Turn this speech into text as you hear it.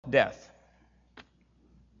death.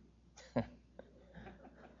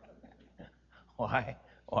 Why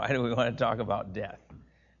do we want to talk about death?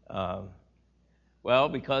 Well,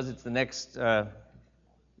 because it's the next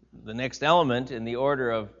element in the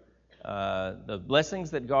order of the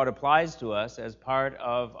blessings that God applies to us as part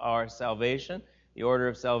of our salvation. The order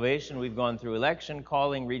of salvation, we've gone through election,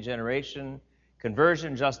 calling, regeneration,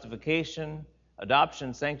 conversion, justification,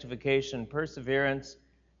 adoption, sanctification, perseverance.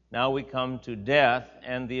 Now we come to death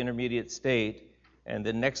and the intermediate state, and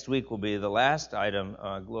then next week will be the last item,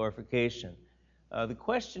 glorification. The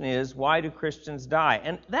question is, why do Christians die?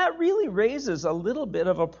 And that really raises a little bit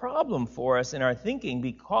of a problem for us in our thinking,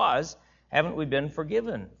 because haven't we been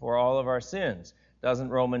forgiven for all of our sins? Doesn't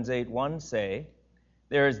Romans 8:1 say,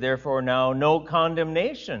 "There is therefore now no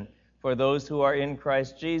condemnation for those who are in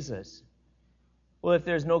Christ Jesus"? Well, if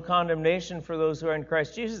there's no condemnation for those who are in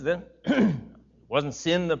Christ Jesus, then wasn't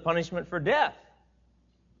sin the punishment for death?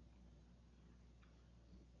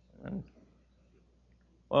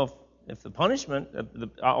 Well, if the punishment,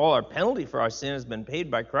 all our penalty for our sin has been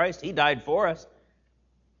paid by Christ, He died for us,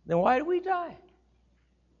 then why do we die?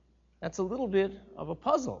 That's a little bit of a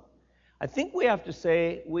puzzle. I think we have to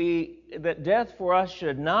say that death for us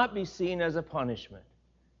should not be seen as a punishment,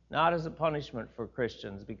 not as a punishment for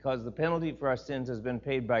Christians, because the penalty for our sins has been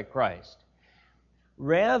paid by Christ.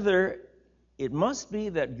 Rather, it must be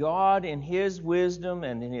that God, in His wisdom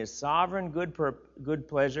and in His sovereign good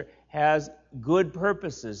pleasure, has good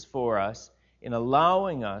purposes for us in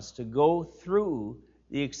allowing us to go through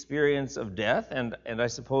the experience of death, and I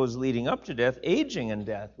suppose leading up to death, aging and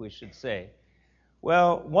death, we should say.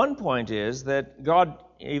 Well, one point is that God,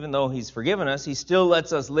 even though He's forgiven us, He still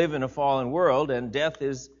lets us live in a fallen world, and death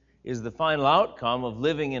is the final outcome of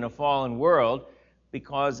living in a fallen world,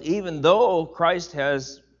 because even though Christ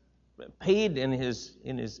has paid in his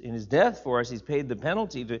death for us, He's paid the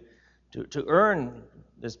penalty to earn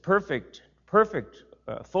this perfect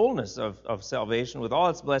fullness of salvation with all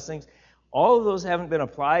its blessings. All of those haven't been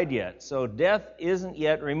applied yet, so death isn't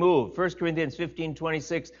yet removed. 1 Corinthians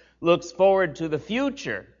 15:26 looks forward to the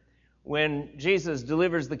future when Jesus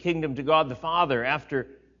delivers the kingdom to God the Father after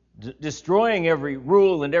destroying every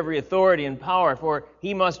rule and every authority and power, for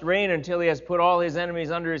He must reign until He has put all His enemies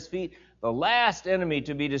under His feet. The last enemy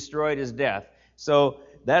to be destroyed is death. So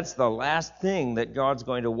that's the last thing that God's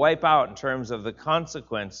going to wipe out in terms of the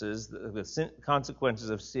consequences, the consequences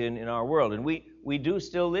of sin in our world. And we do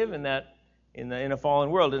still live in a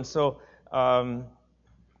fallen world. And so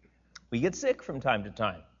we get sick from time to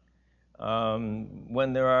time.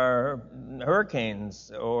 When there are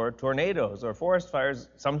hurricanes or tornadoes or forest fires,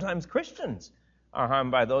 sometimes Christians are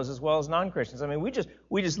harmed by those as well as non-Christians. I mean, we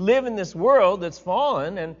just live in this world that's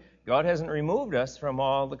fallen, and God hasn't removed us from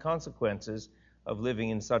all the consequences of living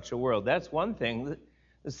in such a world. That's one thing.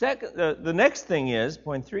 The next thing is,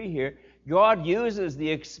 point 3 here, God uses the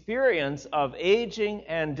experience of aging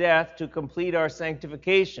and death to complete our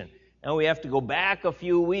sanctification. And we have to go back a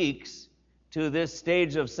few weeks to this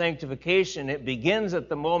stage of sanctification. It begins at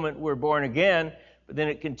the moment we're born again, but then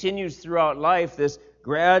it continues throughout life, this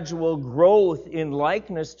gradual growth in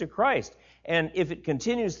likeness to Christ. And if it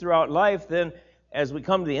continues throughout life, then as we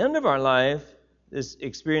come to the end of our life, this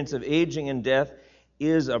experience of aging and death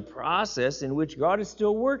is a process in which God is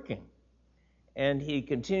still working. And He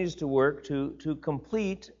continues to work to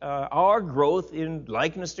complete our growth in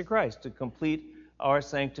likeness to Christ, to complete our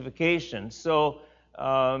sanctification. So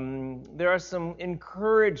there are some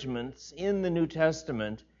encouragements in the New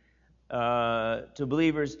Testament to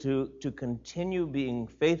believers to continue being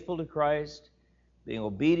faithful to Christ, being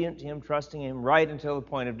obedient to Him, trusting Him right until the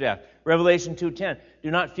point of death. Revelation 2:10,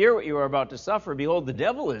 "Do not fear what you are about to suffer. Behold, the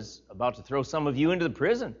devil is about to throw some of you into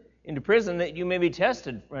prison, that you may be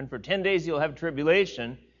tested. And for 10 days you'll have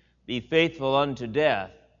tribulation. Be faithful unto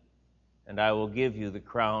death, and I will give you the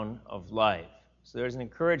crown of life." So there's an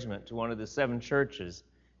encouragement to one of the 7 churches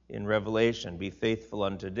in Revelation, be faithful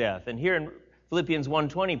unto death. And here in Philippians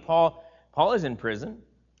 1:20, Paul is in prison.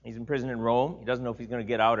 He's in prison in Rome. He doesn't know if he's going to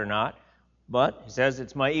get out or not. But he says,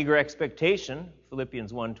 "It's my eager expectation,"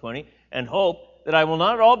 Philippians 1:20, "and hope that I will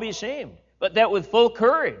not at all be ashamed, but that with full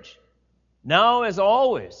courage, now as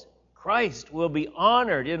always, Christ will be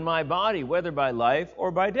honored in my body, whether by life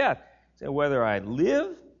or by death." So whether I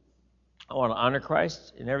live, I want to honor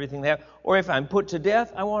Christ in everything they have, or if I'm put to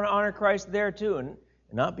death, I want to honor Christ there too, and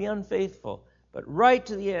not be unfaithful. But right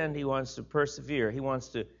to the end, He wants to persevere. He wants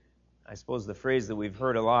to, I suppose the phrase that we've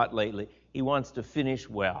heard a lot lately, He wants to finish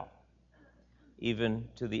well, even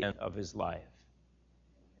to the end of His life.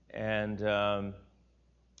 And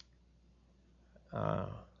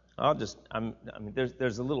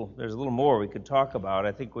there's a little more we could talk about.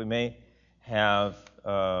 I think we may have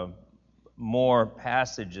more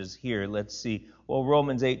passages here. Let's see. Well,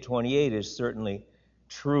 Romans 8:28 is certainly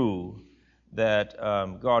true, that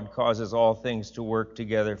God causes all things to work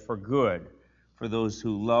together for good for those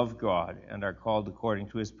who love God and are called according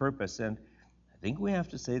to his purpose. And I think we have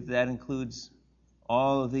to say that includes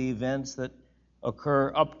all of the events that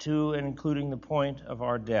occur up to and including the point of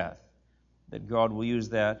our death, that God will use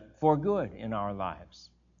that for good in our lives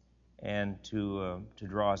and to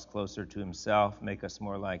draw us closer to himself, make us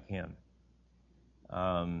more like him.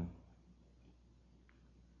 Do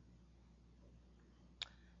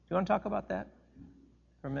you want to talk about that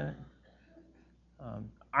for a minute?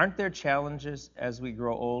 Aren't there challenges as we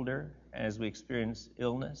grow older, as we experience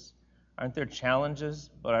illness? Aren't there challenges,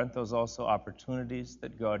 but aren't those also opportunities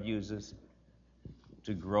that God uses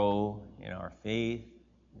to grow in our faith,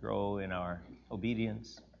 grow in our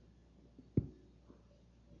obedience?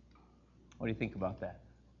 What do you think about that?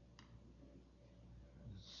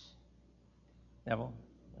 Neville?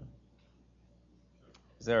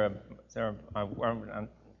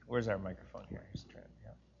 Where's our microphone here?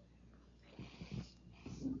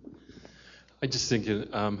 I just think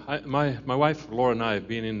my wife Laura and I have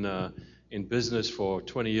been in business for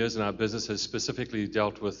 20 years, and our business has specifically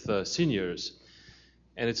dealt with seniors.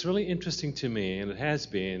 And it's really interesting to me, and it has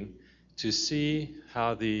been, to see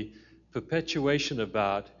how the perpetuation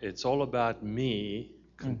about it's all about me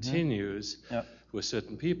continues with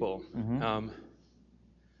certain people,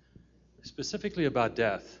 specifically about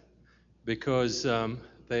death, because I'm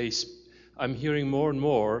hearing more and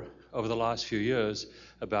more over the last few years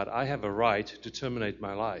about I have a right to terminate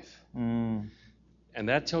my life. And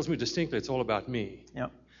that tells me distinctly it's all about me.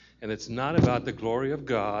 Yep. And it's not about the glory of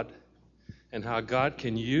God and how God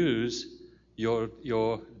can use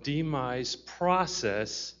your demise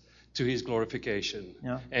process to his glorification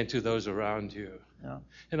and to those around you. Yeah.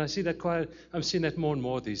 And I see that I'm seeing that more and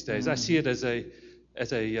more these days. I see it as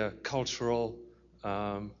a cultural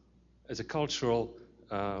what's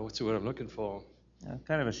the word I'm looking for?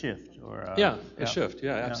 Kind of a shift, or a shift.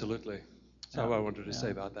 Yeah, absolutely. That's how I wanted to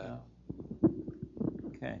say about that. Yeah.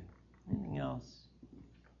 Okay. Anything else?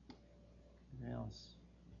 Anything else?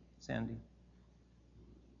 Sandy?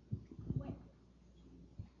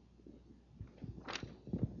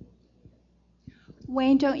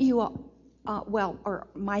 Wayne, don't you, or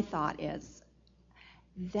my thought is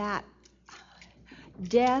that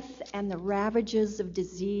death and the ravages of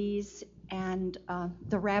disease and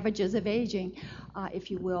the ravages of aging, if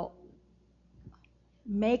you will,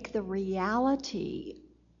 make the reality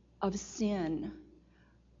of sin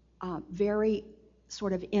very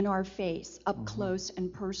sort of in our face, up close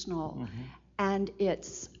and personal. And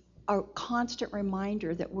it's a constant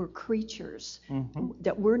reminder that we're creatures,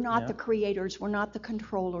 that we're not the creators, we're not the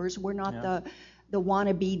controllers, we're not the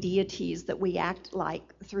wannabe deities that we act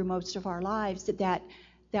like through most of our lives, that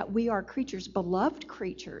we are creatures, beloved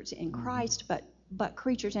creatures in Christ, but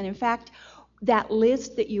creatures. And in fact, that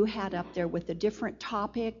list that you had up there with the different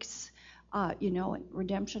topics,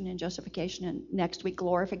 redemption and justification, and next week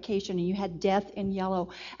glorification, and you had death in yellow.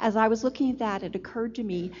 As I was looking at that, it occurred to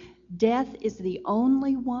me, death is the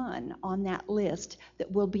only one on that list that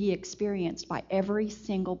will be experienced by every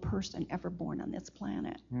single person ever born on this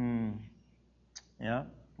planet. Yeah,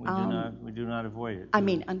 we do not avoid it. I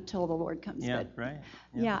mean, until the Lord comes. Yeah, right.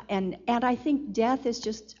 Yeah, and I think death is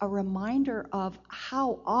just a reminder of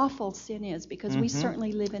how awful sin is, because we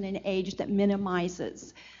certainly live in an age that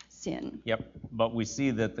minimizes sin. Yep, but we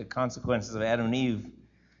see that the consequences of Adam and Eve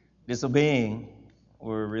disobeying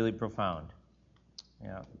were really profound.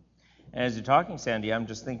 Yeah. And as you're talking, Sandy, I'm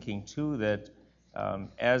just thinking, too, that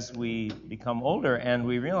as we become older and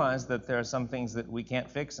we realize that there are some things that we can't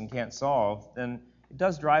fix and can't solve, then it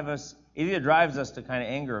does drive us, it either drives us to kind of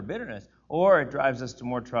anger or bitterness, or it drives us to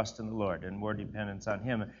more trust in the Lord and more dependence on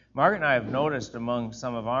him. Margaret and I have noticed among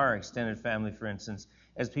some of our extended family, for instance,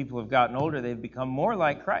 as people have gotten older, they've become more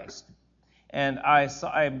like Christ. And I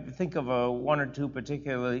think of one or two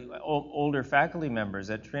particularly older faculty members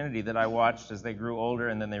at Trinity that I watched as they grew older,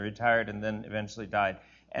 and then they retired and then eventually died.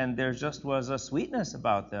 And there just was a sweetness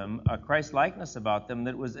about them, a Christ-likeness about them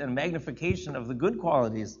that was a magnification of the good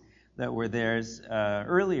qualities that were theirs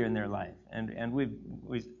earlier in their life. And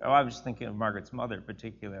I was thinking of Margaret's mother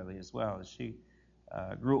particularly as well. As she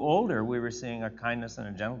grew older, we were seeing a kindness and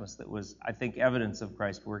a gentleness that was, I think, evidence of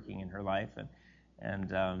Christ working in her life.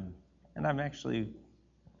 And I'm actually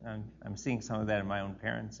seeing some of that in my own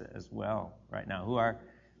parents as well right now, who are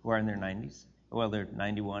in their 90s. Well, they're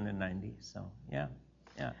 91 and 90. So yeah,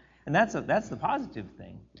 and that's the positive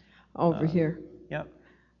thing. Over here. Yep.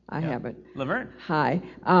 I have it. Laverne. Hi.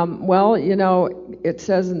 Well, you know, it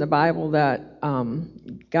says in the Bible that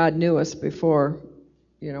God knew us before,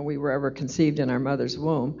 you know, we were ever conceived in our mother's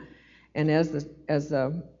womb. And as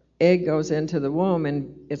the egg goes into the womb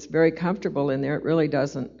and it's very comfortable in there, it really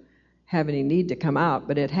doesn't have any need to come out,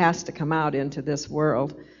 but it has to come out into this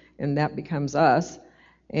world, and that becomes us.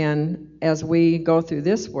 And as we go through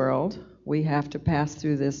this world, we have to pass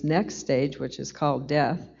through this next stage, which is called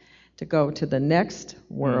death, to go to the next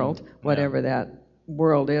world, whatever that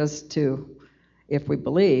world is, to, if we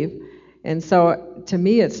believe. And so to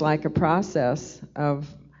me it's like a process of,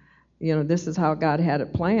 you know, this is how God had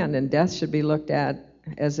it planned, and death should be looked at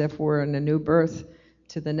as if we're in a new birth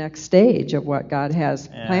to the next stage of what God has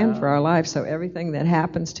planned for our life. So everything that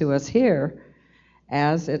happens to us here,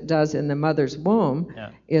 as it does in the mother's womb,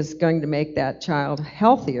 is going to make that child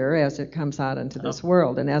healthier as it comes out into this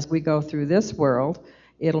world. And as we go through this world,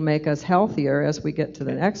 it'll make us healthier as we get to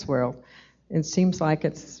the next world. It seems like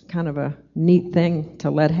it's kind of a neat thing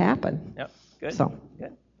to let happen. Yep, good. So.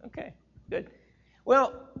 Good. Okay, good.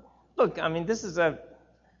 Well, look, I mean, this is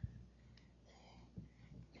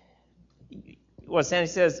well, Sandy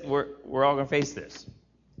says we're all going to face this.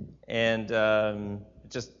 And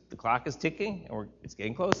just the clock is ticking, and it's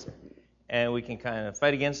getting closer. And we can kind of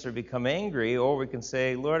fight against or become angry, or we can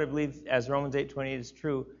say, Lord, I believe, as Romans 8:28 is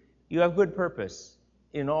true, you have good purpose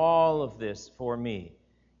in all of this for me.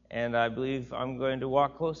 And I believe I'm going to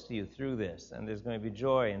walk close to you through this, and there's going to be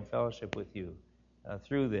joy and fellowship with you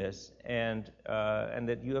through this, and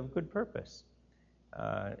that you have good purpose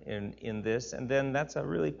in this. And then that's a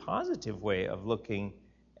really positive way of looking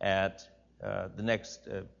at the next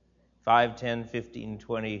 5, 10, 15,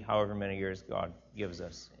 20, however many years God gives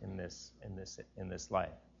us in this life.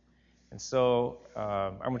 And so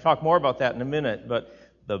I'm going to talk more about that in a minute, but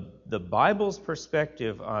the Bible's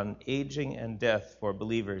perspective on aging and death for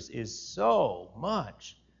believers is so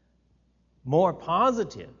much more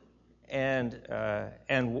positive and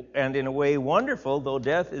in a way wonderful, though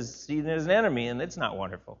death is seen as an enemy, and it's not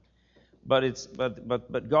wonderful.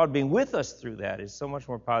 But God being with us through that is so much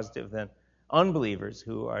more positive than unbelievers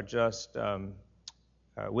who are just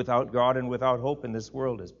without God and without hope in this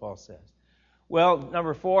world, as Paul says. Well,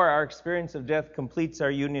 number 4, our experience of death completes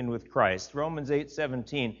our union with Christ. Romans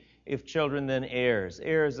 8:17, if children then heirs,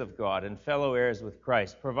 heirs of God and fellow heirs with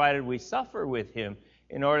Christ, provided we suffer with him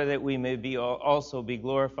in order that we may also be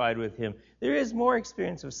glorified with him. There is more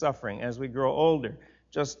experience of suffering as we grow older.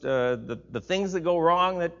 Just the things that go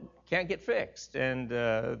wrong that can't get fixed, and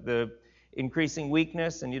the increasing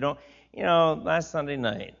weakness, and last Sunday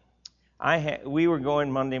night, we were going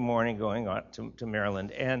Monday morning going on to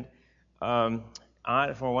Maryland, and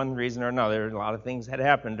for one reason or another, a lot of things had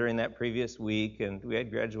happened during that previous week, and we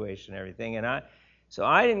had graduation and everything, and I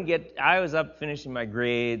was up finishing my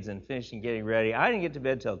grades and getting ready. I didn't get to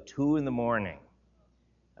bed till 2 in the morning,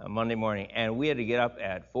 Monday morning, and we had to get up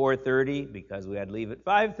at 4:30 because we had to leave at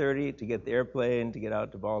 5:30 to get the airplane to get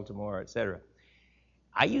out to Baltimore, etc.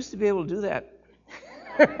 I used to be able to do that.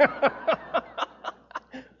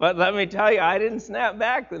 But let me tell you, I didn't snap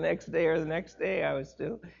back the next day or the next day. I was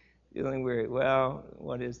still feeling weary. Well,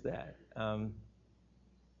 what is that?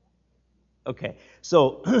 Okay,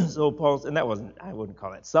 so Paul's, and that wasn't, I wouldn't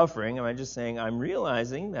call that suffering. I'm just saying I'm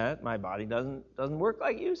realizing that my body doesn't work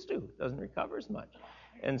like it used to, doesn't recover as much.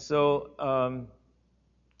 And so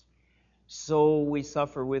we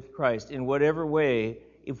suffer with Christ in whatever way.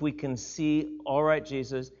 If we can see, all right,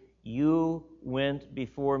 Jesus, you went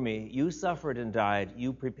before me. You suffered and died.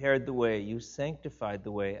 You prepared the way. You sanctified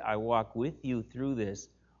the way. I walk with you through this.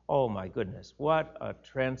 Oh, my goodness. What a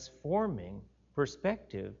transforming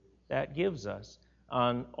perspective that gives us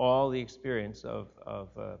on all the experience of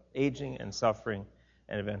aging and suffering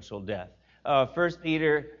and eventual death. 1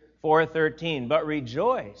 Peter 4:13, but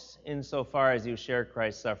rejoice insofar as you share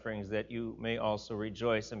Christ's sufferings, that you may also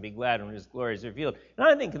rejoice and be glad when his glory is revealed. And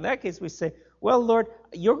I think in that case we say, well, Lord,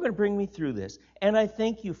 you're going to bring me through this, and I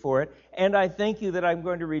thank you for it, and I thank you that I'm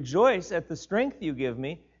going to rejoice at the strength you give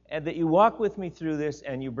me, and that you walk with me through this,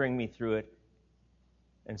 and you bring me through it.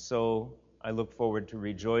 And so I look forward to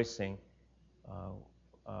rejoicing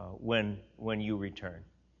when you return.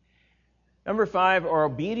 Number 5, our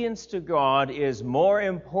obedience to God is more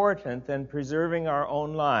important than preserving our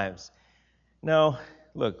own lives. Now,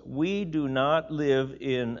 look, we do not live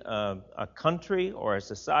in a country or a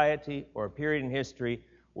society or a period in history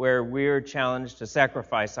where we're challenged to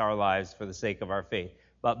sacrifice our lives for the sake of our faith.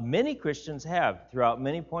 But many Christians have throughout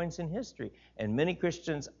many points in history, and many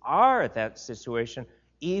Christians are at that situation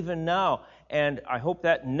even now. And I hope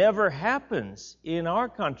that never happens in our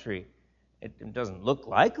country. It doesn't look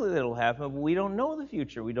likely that it'll happen, but we don't know the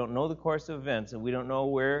future. We don't know the course of events, and we don't know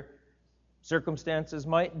where circumstances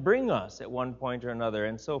might bring us at one point or another.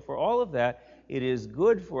 And so for all of that, it is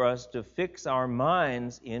good for us to fix our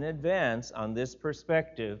minds in advance on this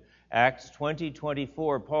perspective. Acts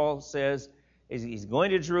 20:24, Paul says he's going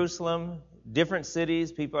to Jerusalem, different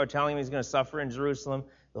cities. People are telling him he's going to suffer in Jerusalem.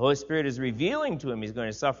 The Holy Spirit is revealing to him he's going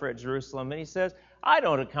to suffer at Jerusalem. And he says, I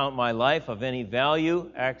don't account my life of any value,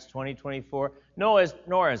 Acts 20:24,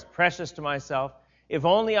 nor as precious to myself, if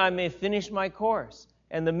only I may finish my course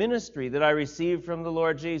and the ministry that I received from the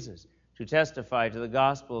Lord Jesus, to testify to the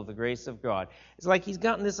gospel of the grace of God. It's like he's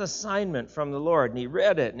gotten this assignment from the Lord, and he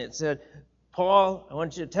read it, and it said, Paul, I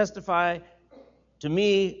want you to testify to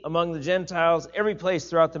me among the Gentiles, every place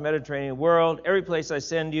throughout the Mediterranean world, every place I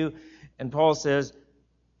send you. And Paul says,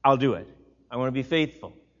 I'll do it. I want to be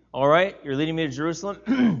faithful. All right, you're leading me to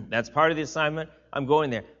Jerusalem. That's part of the assignment. I'm going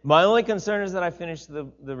there. My only concern is that I finish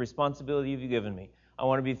the responsibility you've given me. I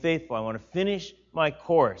want to be faithful. I want to finish my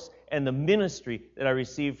course and the ministry that I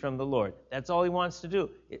received from the Lord. That's all he wants to do.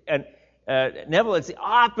 And Neville, it's the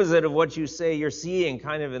opposite of what you say you're seeing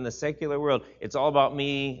kind of in the secular world. It's all about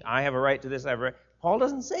me. I have a right to this. I have a right. Paul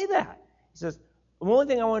doesn't say that. He says, the only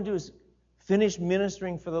thing I want to do is finish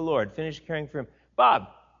ministering for the Lord, finish caring for him. Bob,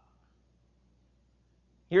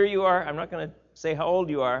 here you are. I'm not going to say how old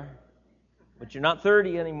you are, but you're not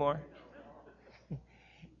 30 anymore.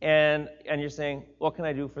 And you're saying, what can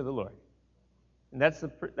I do for the Lord? And that's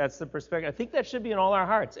the perspective. I think that should be in all our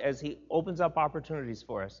hearts as he opens up opportunities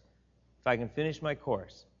for us. If I can finish my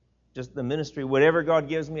course, just the ministry, whatever God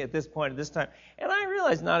gives me at this point, at this time. And I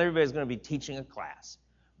realize not everybody's going to be teaching a class,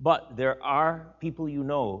 but there are people you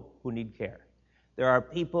know who need care. There are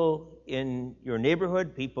people in your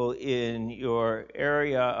neighborhood, people in your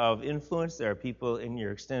area of influence. There are people in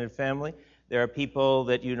your extended family. There are people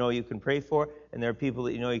that you know you can pray for, and there are people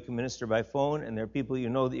that you know you can minister by phone, and there are people you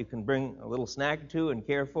know that you can bring a little snack to and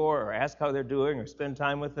care for, or ask how they're doing, or spend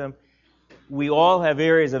time with them. We all have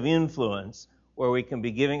areas of influence where we can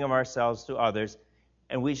be giving of ourselves to others,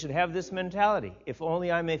 and we should have this mentality. If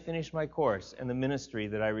only I may finish my course and the ministry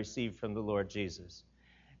that I received from the Lord Jesus.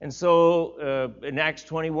 And so in Acts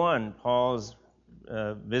 21, Paul's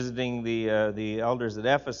visiting the elders at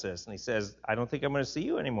Ephesus, and he says, I don't think I'm going to see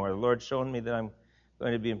you anymore. The Lord's shown me that I'm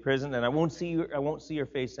going to be in prison, and I won't see your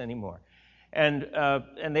face anymore. And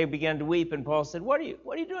they began to weep, and Paul said, what are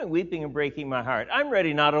you doing, weeping and breaking my heart? I'm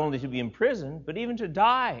ready not only to be in prison, but even to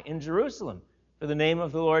die in Jerusalem for the name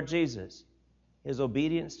of the Lord Jesus. His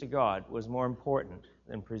obedience to God was more important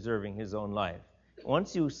than preserving his own life.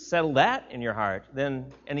 Once you settle that in your heart,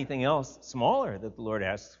 then anything else smaller that the Lord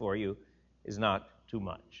asks for you is not too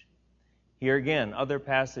much. Here again, other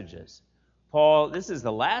passages. Paul, this is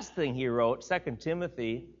the last thing he wrote, 2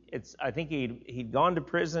 Timothy. I think he'd gone to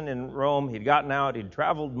prison in Rome. He'd gotten out. He'd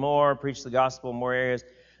traveled more, preached the gospel in more areas.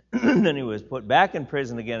 Then he was put back in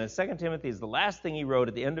prison again. And 2 Timothy is the last thing he wrote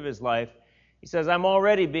at the end of his life. He says, I'm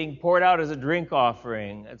already being poured out as a drink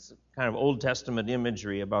offering. That's kind of Old Testament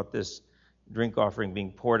imagery about this drink offering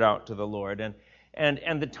being poured out to the Lord.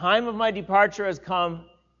 And the time of my departure has come,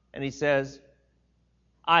 and he says,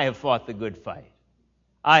 I have fought the good fight.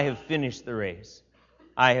 I have finished the race.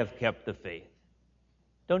 I have kept the faith.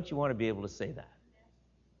 Don't you want to be able to say that?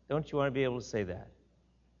 Don't you want to be able to say that?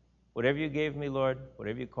 Whatever you gave me, Lord,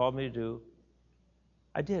 whatever you called me to do,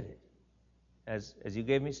 I did it. As you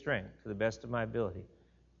gave me strength to the best of my ability.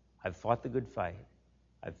 I've fought the good fight.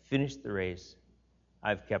 I've finished the race.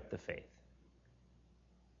 I've kept the faith.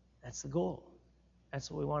 That's the goal.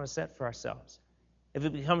 That's what we want to set for ourselves. If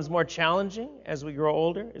it becomes more challenging as we grow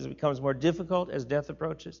older, as it becomes more difficult as death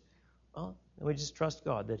approaches, well, then we just trust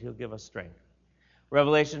God that he'll give us strength.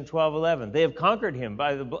 Revelation 12:11, they have conquered him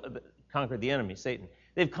conquered the enemy, Satan.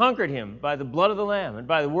 They've conquered him by the blood of the Lamb and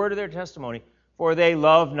by the word of their testimony, for they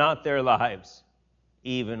love not their lives,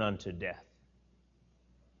 even unto death.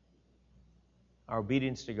 Our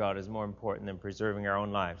obedience to God is more important than preserving our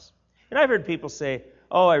own lives. And I've heard people say,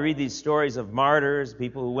 oh, I read these stories of martyrs,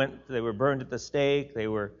 people who they were burned at the stake, they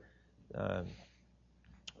were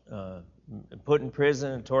put in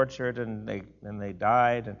prison and tortured, and they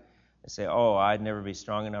died. And they say, oh, I'd never be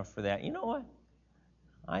strong enough for that. You know what?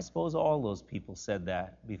 I suppose all those people said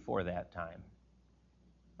that before that time.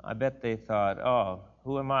 I bet they thought, oh,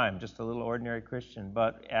 who am I? I'm just a little ordinary Christian.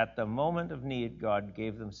 But at the moment of need, God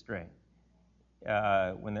gave them strength.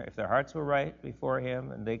 If their hearts were right before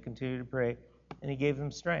him and they continued to pray, and he gave them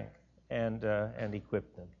strength and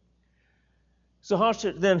equipped them. So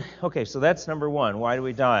so that's number one. Why do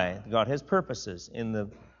we die? God has purposes in the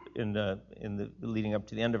leading up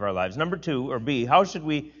to the end of our lives. Number two, or B, how should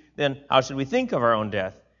we then how should we think of our own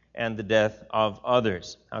death and the death of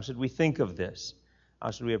others? How should we think of this?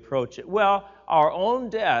 How should we approach it? Well, our own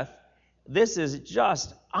death, this is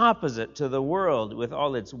just opposite to the world with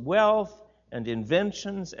all its wealth and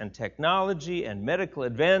inventions and technology and medical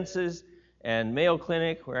advances and Mayo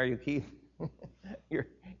Clinic. Where are you, Keith?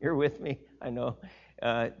 You're with me, I know.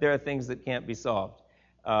 There are things that can't be solved.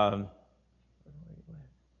 Oh,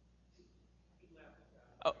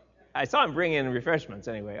 I saw him bring in refreshments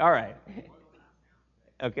anyway. All right.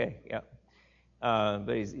 Okay, yeah.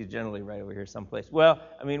 But he's generally right over here someplace. Well,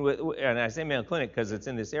 I mean, and I say Mayo Clinic because it's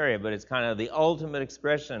in this area, but it's kind of the ultimate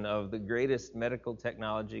expression of the greatest medical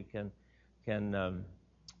technology can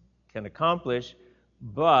accomplish.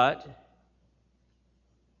 But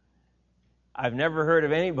I've never heard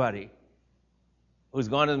of anybody who's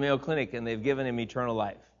gone to the Mayo Clinic and they've given him eternal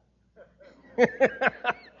life.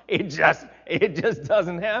 It just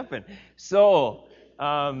doesn't happen. So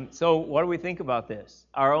what do we think about this?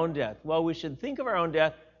 Our own death. Well, we should think of our own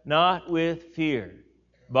death not with fear,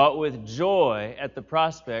 but with joy at the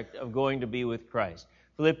prospect of going to be with Christ.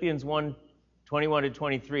 Philippians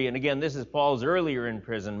 1:21-23, and again, this is Paul's earlier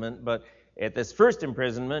imprisonment, but at this first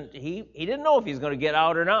imprisonment, he didn't know if he was going to get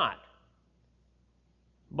out or not.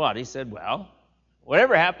 But he said, well,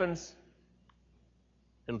 whatever happens,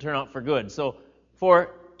 it'll turn out for good. So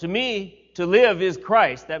to me, to live is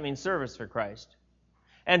Christ. That means service for Christ.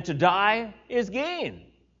 And to die is gain.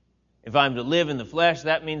 If I'm to live in the flesh,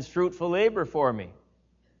 that means fruitful labor for me.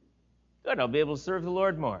 Good, I'll be able to serve the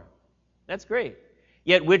Lord more. That's great.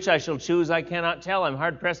 Yet which I shall choose, I cannot tell. I'm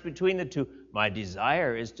hard-pressed between the two. My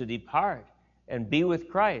desire is to depart and be with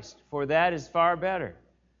Christ, for that is far better.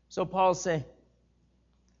 So Paul's saying,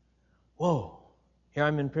 whoa, here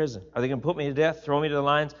I'm in prison. Are they going to put me to death, throw me to the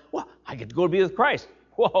lions? Well, I get to go be with Christ.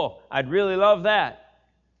 Whoa, I'd really love that.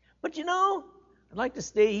 But I'd like to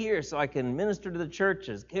stay here so I can minister to the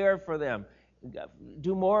churches, care for them,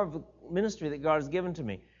 do more of the ministry that God has given to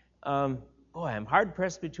me. I'm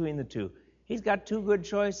hard-pressed between the two. He's got two good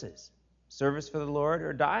choices, service for the Lord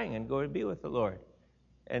or dying and going to be with the Lord.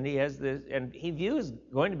 And he views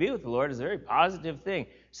going to be with the Lord as a very positive thing.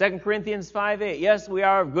 2 Corinthians 5:8, yes, we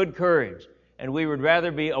are of good courage, and we would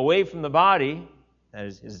rather be away from the body, that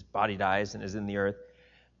is, his body dies and is in the earth,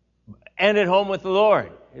 and at home with the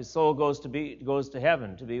Lord. His soul goes to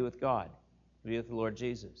heaven to be with God, to be with the Lord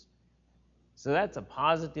Jesus. So that's a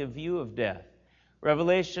positive view of death.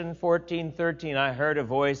 Revelation 14:13, I heard a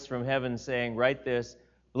voice from heaven saying, write this,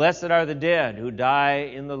 blessed are the dead who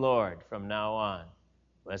die in the Lord from now on.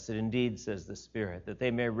 Blessed indeed, says the Spirit, that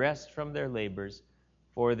they may rest from their labors,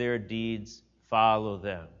 for their deeds follow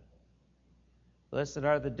them. Blessed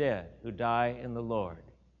are the dead who die in the Lord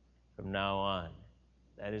from now on.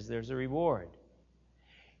 That is, there's a reward.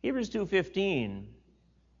 Hebrews 2:15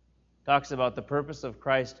 talks about the purpose of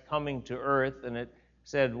Christ coming to earth, and it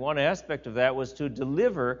said one aspect of that was to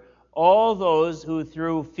deliver all those who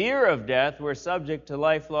through fear of death were subject to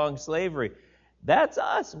lifelong slavery. That's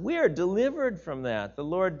us. We are delivered from that. The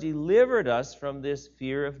Lord delivered us from this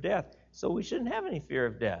fear of death. So we shouldn't have any fear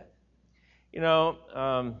of death.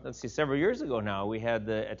 Let's see, several years ago now, we had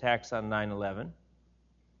the attacks on 9/11.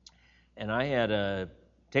 And I had a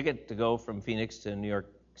ticket to go from Phoenix to New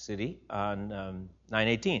York City on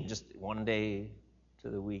 9/18, just one day to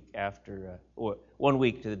the week after, or 1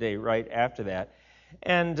 week to the day right after that.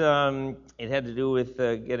 And it had to do with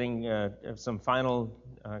getting some final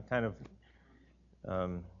kind of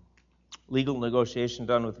legal negotiation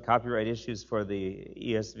done with the copyright issues for the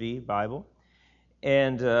ESV Bible.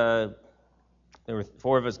 And there were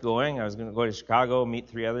 4 of us going. I was going to go to Chicago, meet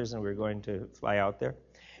 3 others, and we were going to fly out there.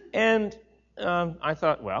 And I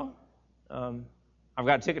thought, well, I've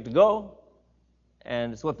got a ticket to go,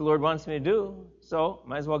 and it's what the Lord wants me to do, so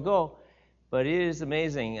might as well go. But it is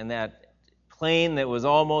amazing in that plane that was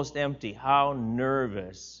almost empty, how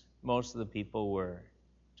nervous most of the people were.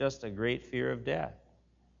 Just a great fear of death.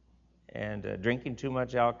 And drinking too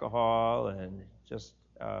much alcohol and just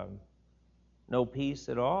no peace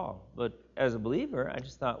at all. But as a believer, I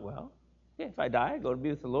just thought, well, yeah, if I die, I go to be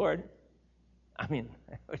with the Lord. I mean,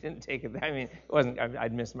 I didn't take it. I mean, it wasn't.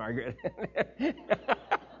 I'd miss Margaret.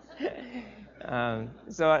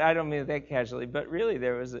 So I don't mean that casually, but really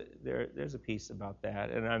there's a piece about that,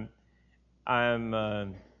 and I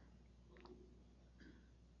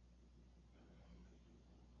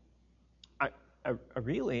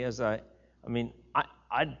really,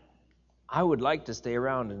 I would like to stay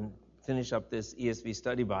around and finish up this ESV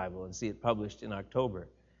Study Bible and see it published in October,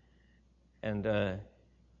 and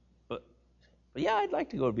but yeah, I'd like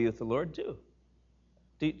to go be with the Lord too.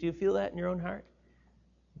 Do you feel that in your own heart?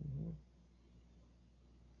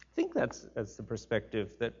 think that's the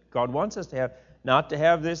perspective that God wants us to have, not to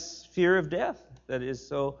have this fear of death that is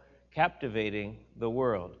so captivating the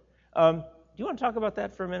world. Do you want to talk about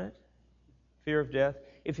that for a minute? Fear of death.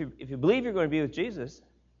 If you believe you're going to be with Jesus,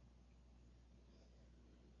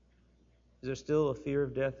 is there still a fear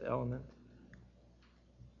of death element?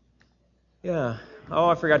 Yeah. Oh,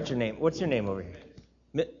 I forgot your name. What's your name over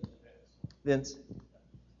here? Vince.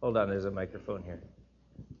 Hold on, there's a microphone here.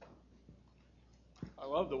 I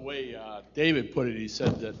love the way David put it. He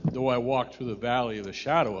said that though I walk through the valley of the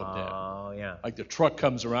shadow of death. Oh, yeah. Like the truck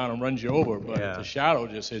comes around and runs you over, but Yeah. the shadow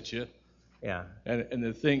just hits you. Yeah. And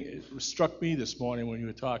the thing it struck me this morning when you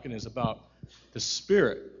were talking is about the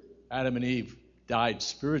spirit. Adam and Eve died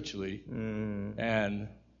spiritually, and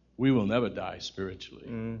we will never die spiritually.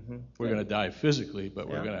 Mm-hmm. We're going to die physically, but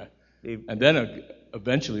we're Yeah. going to, and then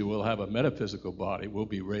eventually we'll have a metaphysical body. We'll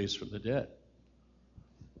be raised from the dead.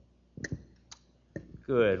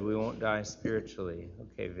 Good. We won't die spiritually.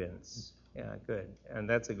 Okay, Vince. Yeah, good. And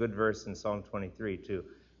that's a good verse in Psalm 23, too.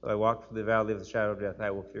 Though I walk through the valley of the shadow of death, I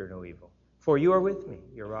will fear no evil. For you are with me.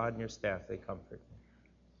 Your rod and your staff, they comfort me.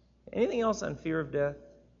 Anything else on fear of death?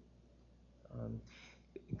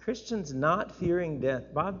 Christians not fearing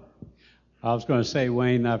death. Bob? I was going to say,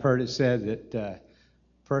 Wayne, I've heard it said that a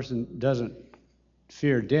person doesn't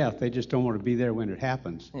fear death. They just don't want to be there when it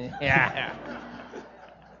happens. Yeah.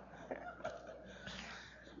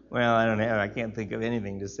 Well, I can't think of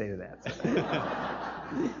anything to say to that.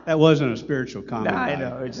 That wasn't a spiritual comment. I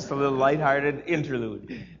know. It's just a little lighthearted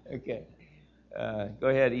interlude. Okay. Go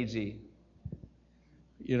ahead, E.G.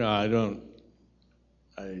 You know,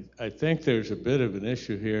 I think there's a bit of an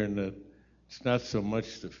issue here in that it's not so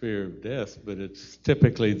much the fear of death, but it's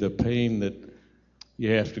typically the pain that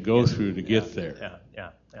you have to go through to get there. Yeah.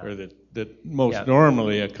 Or that most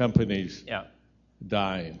normally accompanies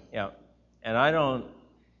dying. Yeah. And I don't,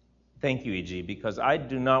 thank you, E.G., because I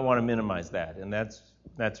do not want to minimize that, and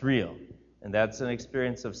that's real. And that's an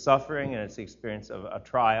experience of suffering, and it's an experience of a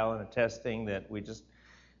trial and a testing that we just,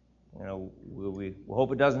 we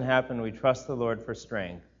hope it doesn't happen. We trust the Lord for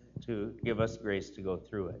strength to give us grace to go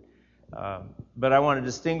through it. But I want to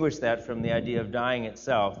distinguish that from the idea of dying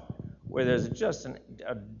itself, where there's just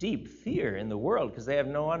a deep fear in the world because they have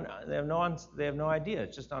no idea.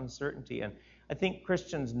 It's just uncertainty. And I think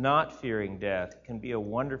Christians not fearing death can be a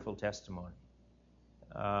wonderful testimony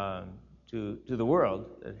to the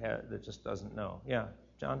world that just doesn't know. Yeah,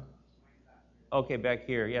 John? Okay, back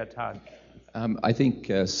here. Yeah, Todd. I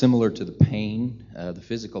think similar to the pain, the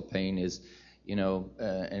physical pain is,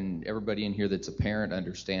 and everybody in here that's a parent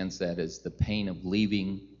understands that as the pain of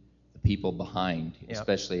leaving the people behind,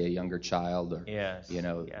 especially a younger child,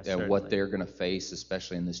 or what they're going to face,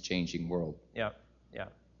 especially in this changing world.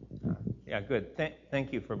 Yeah, good.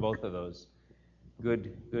 Thank you for both of those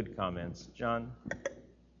good comments. John?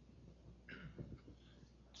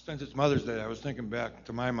 Since it's Mother's Day, I was thinking back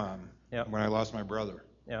to my mom when I lost my brother.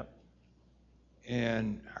 Yeah.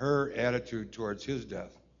 And her attitude towards his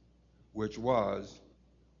death, which was,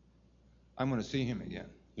 I'm going to see him again.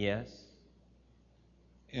 Yes.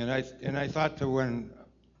 And I thought to when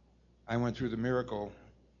I went through the miracle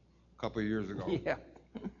a couple of years ago,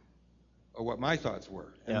 of what my thoughts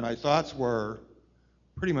were. And my thoughts were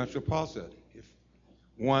pretty much what Paul said.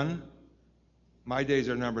 My days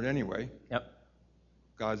are numbered anyway. Yep.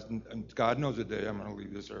 God knows the day I'm going to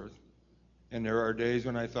leave this earth. And there are days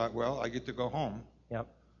when I thought, well, I get to go home. Yep.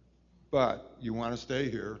 But you want to stay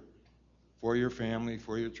here for your family,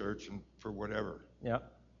 for your church, and for whatever. Yep.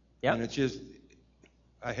 And it's just,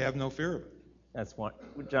 I have no fear of it. That's one.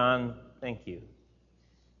 John, thank you.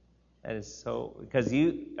 That is so, because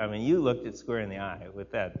you looked it square in the eye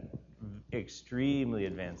with that extremely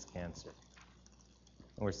advanced cancer.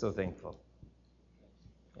 And we're so thankful.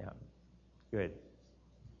 Yeah. Good.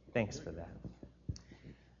 Thanks for that.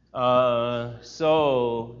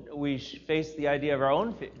 So we face the idea of our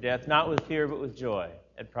own death, not with fear, but with joy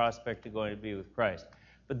at prospect of going to be with Christ.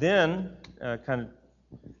 But then, kind of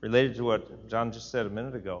related to what John just said a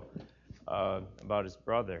minute ago about his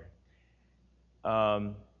brother,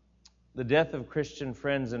 the death of Christian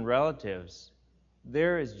friends and relatives,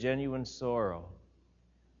 there is genuine sorrow,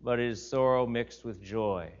 but it is sorrow mixed with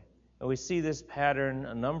joy. And we see this pattern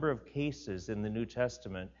a number of cases in the New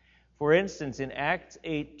Testament. For instance, in Acts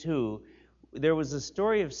 8:2, there was a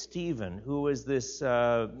story of Stephen, who was this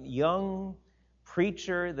young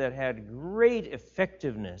preacher that had great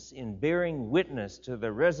effectiveness in bearing witness to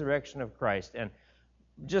the resurrection of Christ. And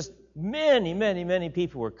just many, many, many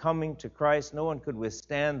people were coming to Christ. No one could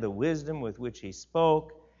withstand the wisdom with which he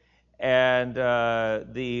spoke. And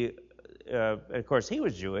of course, he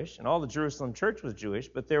was Jewish, and all the Jerusalem church was Jewish,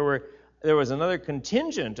 but there was another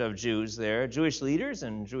contingent of Jews there, Jewish leaders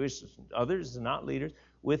and Jewish others, not leaders,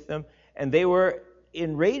 with them, and they were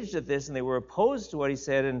enraged at this, and they were opposed to what he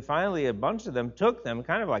said, and finally a bunch of them took them,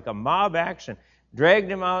 kind of like a mob action, dragged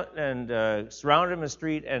him out and surrounded him in the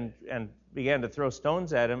street and began to throw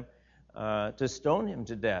stones at him to stone him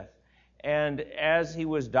to death. And as he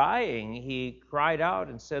was dying, he cried out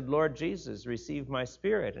and said, "Lord Jesus, receive my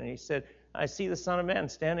spirit." And he said, "I see the Son of Man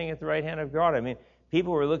standing at the right hand of God." I mean,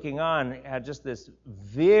 people were looking on, had just this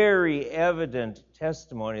very evident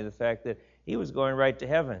testimony of the fact that he was going right to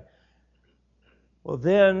heaven. Well,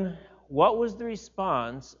 then, what was the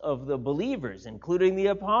response of the believers, including the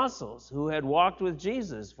apostles, who had walked with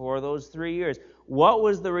Jesus for those 3 years? What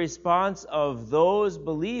was the response of those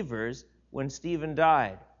believers when Stephen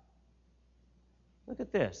died? Look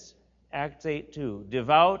at this, Acts 8:2.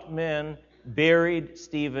 Devout men buried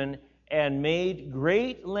Stephen and made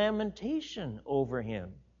great lamentation over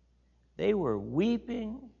him. They were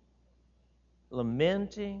weeping,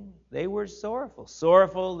 lamenting. They were sorrowful.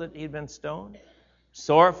 Sorrowful that he'd been stoned.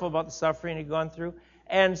 Sorrowful about the suffering he'd gone through.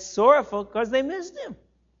 And sorrowful because they missed him.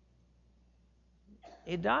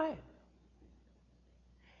 He died.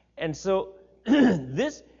 And so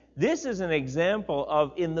this is an example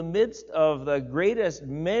of, in the midst of the greatest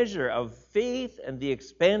measure of faith and the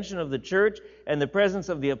expansion of the church and the presence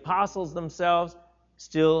of the apostles themselves,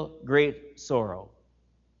 still great sorrow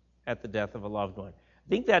at the death of a loved one. I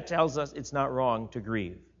think that tells us it's not wrong to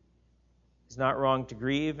grieve. It's not wrong to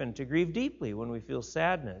grieve, and to grieve deeply when we feel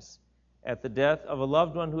sadness at the death of a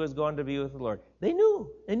loved one who has gone to be with the Lord. They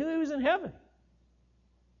knew he was in heaven.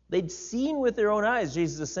 They'd seen with their own eyes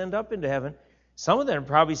Jesus ascend up into heaven. Some of them had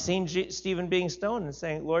probably seen Stephen being stoned and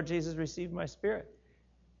saying, "Lord Jesus, receive my spirit."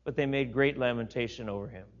 But they made great lamentation over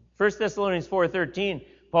him. 1 Thessalonians 4:13,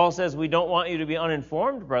 Paul says, "We don't want you to be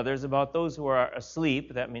uninformed, brothers, about those who are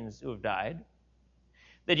asleep," that means who have died,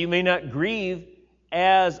 "that you may not grieve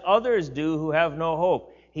as others do who have no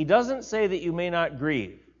hope." He doesn't say that you may not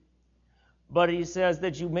grieve, but he says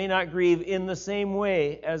that you may not grieve in the same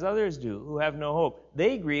way as others do who have no hope.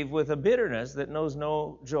 They grieve with a bitterness that knows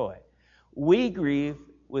no joy. We grieve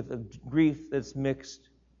with a grief that's mixed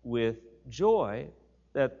with joy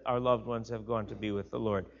that our loved ones have gone to be with the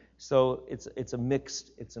Lord. So it's a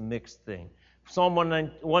mixed thing. Psalm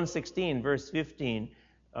 116, verse 15,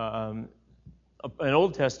 an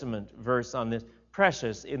Old Testament verse on this.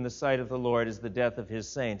 "Precious in the sight of the Lord is the death of his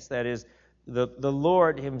saints." That is, the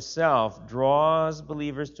Lord himself draws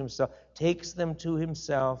believers to himself, takes them to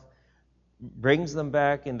himself, brings them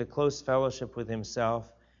back into close fellowship with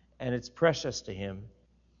himself, and it's precious to him,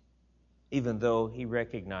 even though he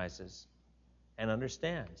recognizes and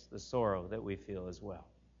understands the sorrow that we feel as well.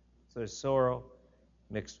 So there's sorrow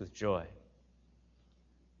mixed with joy.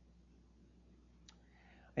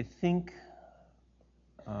 I think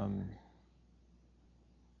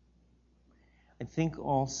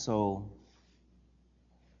also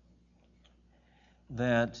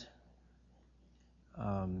that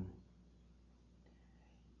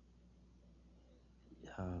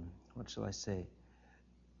what shall I say?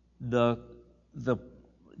 The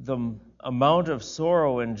amount of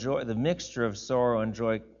sorrow and joy, the mixture of sorrow and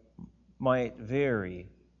joy, might vary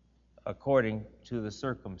according to the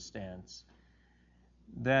circumstance.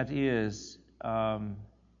 That is, I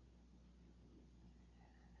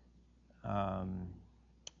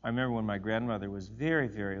remember when my grandmother was very,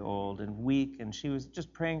 very old and weak, and she was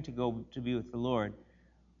just praying to go to be with the Lord.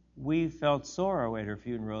 We felt sorrow at her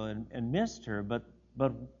funeral and missed her, but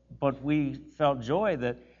we felt joy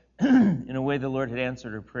that, in a way, the Lord had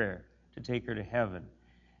answered her prayer to take her to heaven.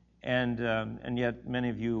 And yet, many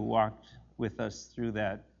of you walked with us through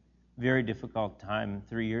that very difficult time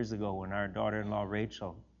 3 years ago when our daughter-in-law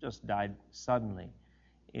Rachel just died suddenly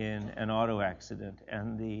in an auto accident,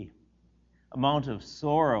 and the amount of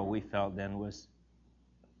sorrow we felt then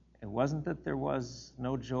it wasn't that there was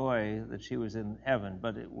no joy that she was in heaven,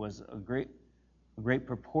 but it was a great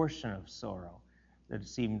proportion of sorrow that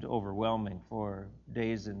seemed overwhelming for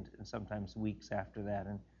days and sometimes weeks after that.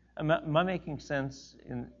 And am I making sense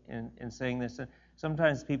in saying this?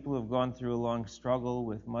 Sometimes people have gone through a long struggle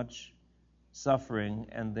with much suffering,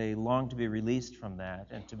 and they long to be released from that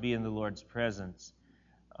and to be in the Lord's presence.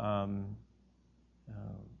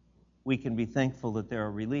 We can be thankful that they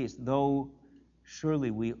are released, though surely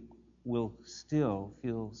we will still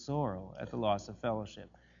feel sorrow at the loss of fellowship.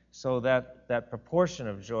 So that proportion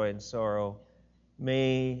of joy and sorrow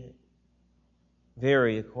may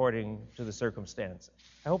vary according to the circumstance.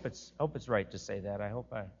 I hope it's right to say that. I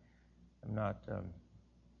hope I'm not.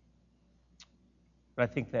 But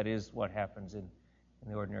I think that is what happens in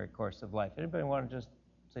the ordinary course of life. Anybody want to just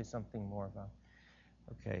say something more about?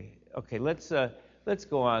 Okay. Let's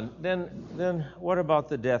go on. Then what about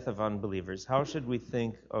the death of unbelievers? How should we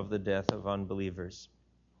think of the death of unbelievers?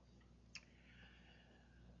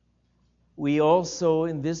 We also,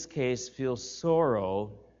 in this case, feel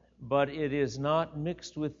sorrow, but it is not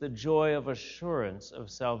mixed with the joy of assurance of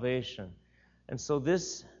salvation. And so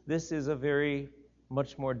this is a very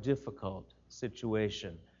much more difficult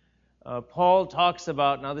situation. Paul talks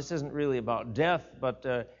about, now this isn't really about death,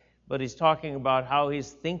 but he's talking about how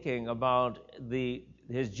he's thinking about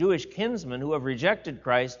his Jewish kinsmen who have rejected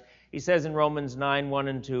Christ. He says in Romans 9, 1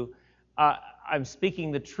 and 2, I'm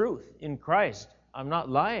speaking the truth in Christ. I'm not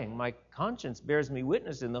lying. My conscience bears me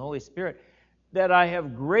witness in the Holy Spirit that I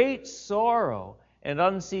have great sorrow and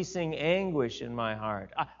unceasing anguish in my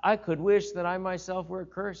heart. I could wish that I myself were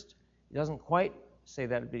accursed. He doesn't quite say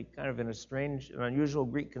that. It'd be kind of in a strange and unusual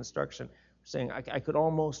Greek construction, saying I could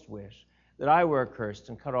almost wish that I were accursed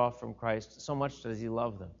and cut off from Christ. So much does he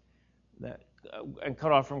love them. And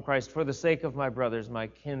cut off from Christ for the sake of my brothers, my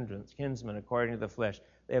kinsmen, according to the flesh.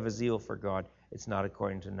 They have a zeal for God. It's not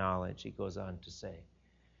according to knowledge, he goes on to say.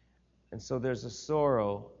 And so there's a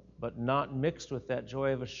sorrow, but not mixed with that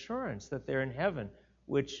joy of assurance that they're in heaven,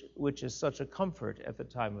 which is such a comfort at the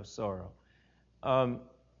time of sorrow.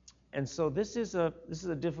 And so this is a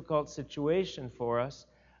difficult situation for us.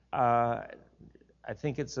 I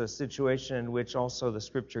think it's a situation in which also the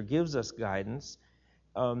Scripture gives us guidance.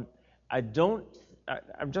 I want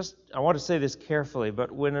to say this carefully,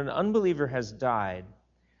 but when an unbeliever has died,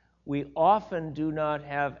 we often do not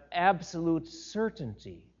have absolute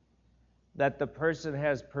certainty that the person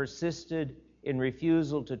has persisted in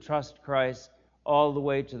refusal to trust Christ all the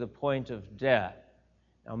way to the point of death.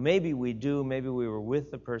 Now, maybe we do, maybe we were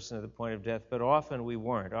with the person at the point of death, but often we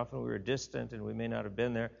weren't. Often we were distant and we may not have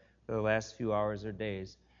been there for the last few hours or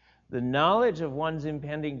days. The knowledge of one's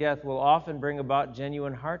impending death will often bring about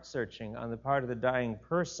genuine heart searching on the part of the dying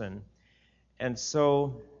person. And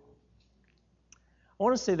so, I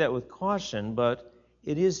want to say that with caution, but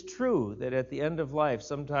it is true that at the end of life,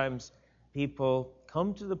 sometimes people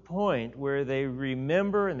come to the point where they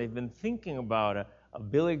remember and they've been thinking about a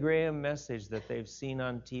Billy Graham message that they've seen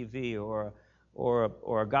on TV or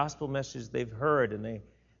a gospel message they've heard, and they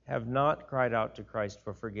have not cried out to Christ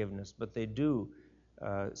for forgiveness, but they do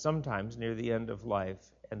sometimes near the end of life,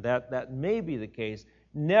 and that may be the case.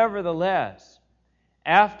 Nevertheless,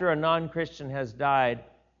 after a non-Christian has died,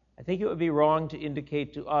 I think it would be wrong to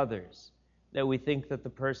indicate to others that we think that the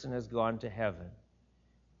person has gone to heaven.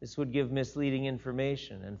 This would give misleading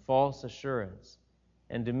information and false assurance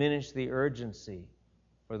and diminish the urgency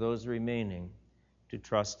for those remaining to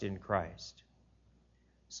trust in Christ.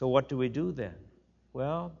 So what do we do then?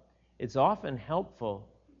 Well, it's often helpful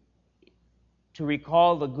to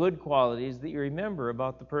recall the good qualities that you remember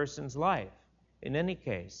about the person's life, in any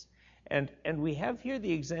case. And we have here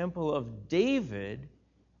the example of David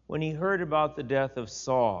when he heard about the death of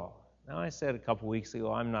Saul. Now, I said a couple weeks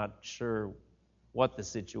ago, I'm not sure what the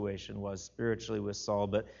situation was spiritually with Saul,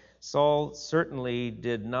 but Saul certainly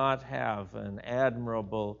did not have an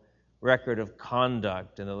admirable record of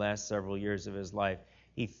conduct in the last several years of his life.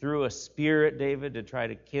 He threw a spear at David to try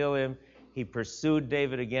to kill him. He pursued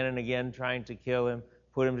David again and again, trying to kill him,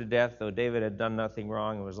 put him to death, though David had done nothing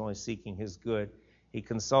wrong and was only seeking his good. He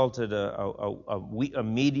consulted a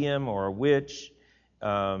medium or a witch,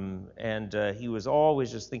 and he was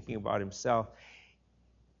always just thinking about himself,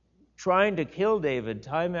 trying to kill David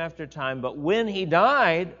time after time. But when he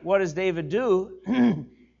died, what does David do?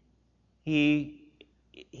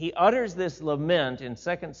 He utters this lament in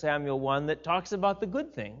 2 Samuel 1 that talks about the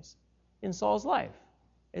good things in Saul's life.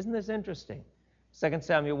 Isn't this interesting? 2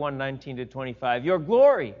 Samuel 1, 19-25. Your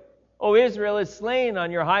glory, O Israel, is slain on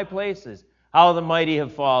your high places. How the mighty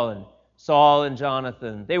have fallen, Saul and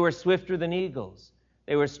Jonathan. They were swifter than eagles.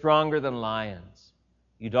 They were stronger than lions.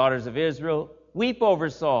 You daughters of Israel, weep over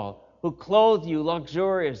Saul, who clothed you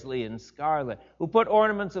luxuriously in scarlet, who put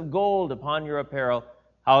ornaments of gold upon your apparel.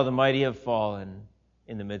 How the mighty have fallen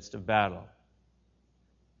in the midst of battle.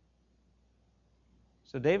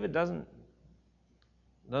 So David doesn't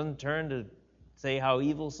turn to say how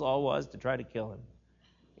evil Saul was to try to kill him.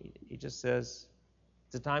 He just says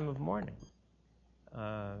it's a time of mourning.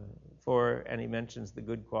 And he mentions the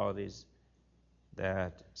good qualities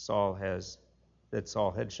that Saul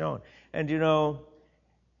had shown. And you know,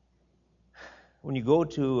 when you go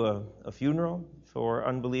to a funeral for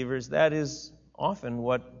unbelievers, that is often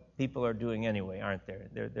what people are doing anyway, aren't they?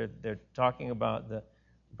 They're talking about the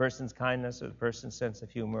person's kindness or the person's sense of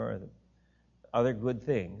humor or other good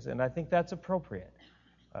things. And I think that's appropriate,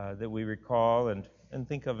 that we recall and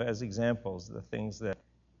think of as examples the things that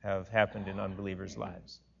have happened in unbelievers'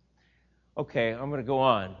 lives. Okay, I'm going to go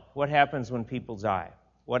on. What happens when people die?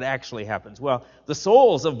 What actually happens? Well, the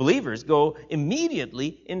souls of believers go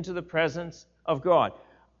immediately into the presence of God.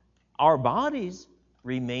 Our bodies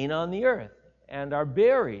remain on the earth and are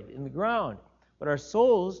buried in the ground, but our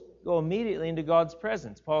souls go immediately into God's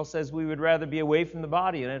presence. Paul says we would rather be away from the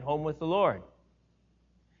body and at home with the Lord.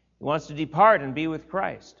 He wants to depart and be with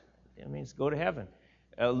Christ. It means go to heaven.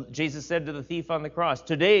 Jesus said to the thief on the cross,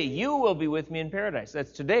 "Today you will be with me in paradise."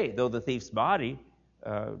 That's today, though the thief's body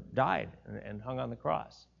died and hung on the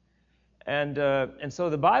cross. And so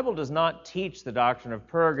the Bible does not teach the doctrine of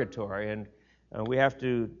purgatory, and we have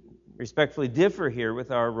to respectfully differ here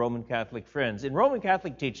with our Roman Catholic friends. In Roman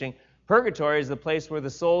Catholic teaching, purgatory is the place where the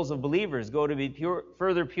souls of believers go to be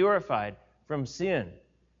further purified from sin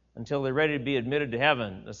until they're ready to be admitted to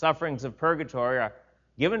heaven. The sufferings of purgatory are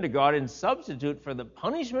given to God in substitute for the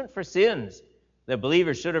punishment for sins that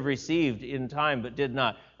believers should have received in time but did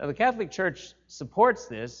not. Now, the Catholic Church supports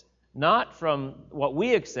this, not from what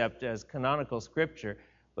we accept as canonical scripture,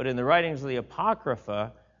 but in the writings of the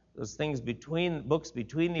Apocrypha, those things books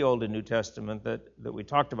between the Old and New Testament that we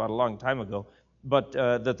talked about a long time ago, but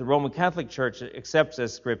that the Roman Catholic Church accepts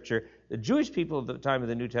as scripture. The Jewish people at the time of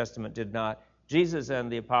the New Testament did not. Jesus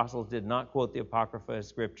and the apostles did not quote the Apocrypha as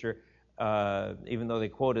scripture, even though they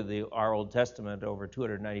quoted our Old Testament over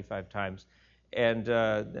 295 times. And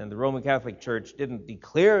the Roman Catholic Church didn't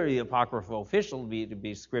declare the Apocrypha official to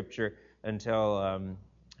be scripture until,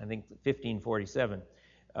 I think, 1547.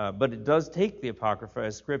 But it does take the Apocrypha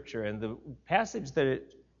as scripture. And the passage that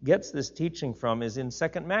it gets this teaching from is in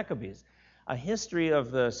 2 Maccabees, a history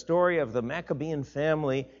of the story of the Maccabean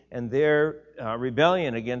family and their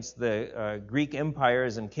rebellion against the Greek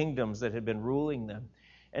empires and kingdoms that had been ruling them.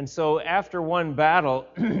 And so after one battle,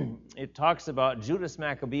 it talks about Judas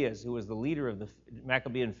Maccabeus, who was the leader of the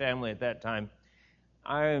Maccabean family at that time.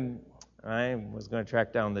 I was going to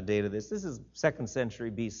track down the date of this. This is 2nd century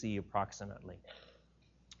BC approximately.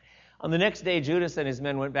 On the next day, Judas and his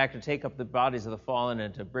men went back to take up the bodies of the fallen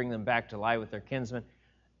and to bring them back to lie with their kinsmen.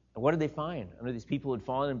 And what did they find? Under these people who had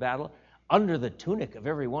fallen in battle, under the tunic of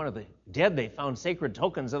every one of the dead, they found sacred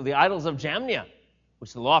tokens of the idols of Jamnia,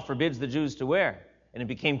 which the law forbids the Jews to wear. And it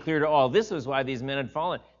became clear to all this was why these men had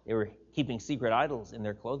fallen. They were keeping secret idols in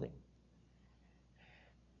their clothing.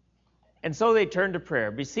 And so they turned to prayer,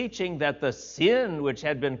 beseeching that the sin which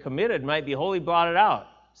had been committed might be wholly blotted out.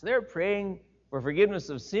 So they're praying for forgiveness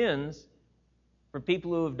of sins for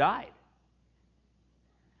people who have died.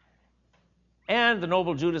 And the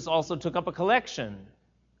noble Judas also took up a collection,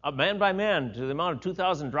 man by man, to the amount of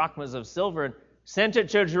 2,000 drachmas of silver, and sent it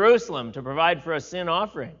to Jerusalem to provide for a sin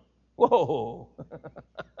offering. Whoa!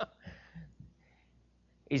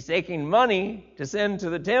 He's taking money to send to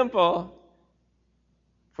the temple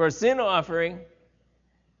for a sin offering.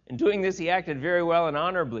 In doing this, he acted very well and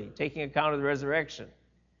honorably, taking account of the resurrection.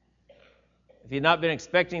 If he had not been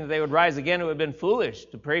expecting that they would rise again, it would have been foolish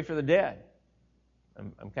to pray for the dead.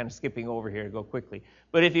 I'm kind of skipping over here to go quickly.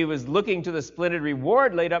 But if he was looking to the splendid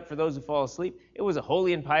reward laid up for those who fall asleep, it was a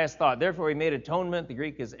holy and pious thought. Therefore, he made atonement. The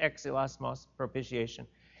Greek is exilasmos, propitiation.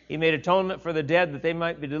 He made atonement for the dead that they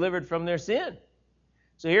might be delivered from their sin.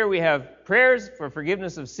 So here we have prayers for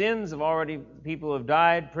forgiveness of sins of already people who have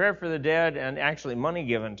died, prayer for the dead, and actually money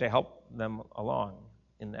given to help them along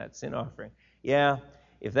in that sin offering. Yeah,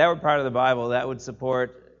 if that were part of the Bible, that would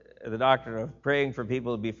support the doctrine of praying for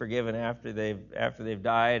people to be forgiven after they've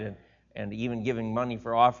died, and even giving money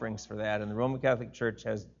for offerings for that. And the Roman Catholic Church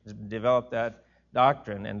has developed that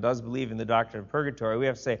doctrine and does believe in the doctrine of purgatory. We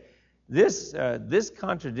have to say, this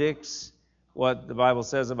contradicts what the Bible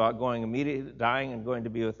says about going immediately, dying and going to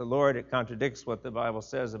be with the Lord. It contradicts what the Bible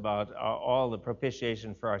says about all the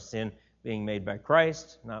propitiation for our sin being made by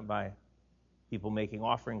Christ, not by people making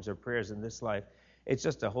offerings or prayers in this life. It's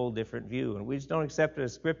just a whole different view, and we just don't accept it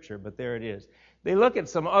as scripture, but there it is. They look at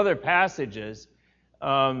some other passages.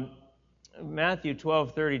 Matthew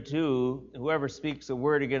 12:32, whoever speaks a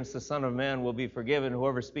word against the Son of Man will be forgiven.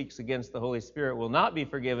 Whoever speaks against the Holy Spirit will not be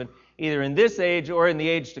forgiven, either in this age or in the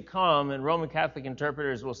age to come. And Roman Catholic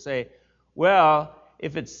interpreters will say, well,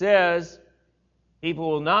 if it says people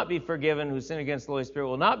will not be forgiven who sin against the Holy Spirit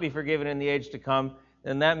will not be forgiven in the age to come,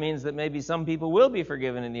 then that means that maybe some people will be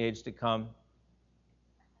forgiven in the age to come.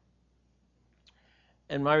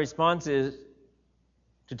 And my response is,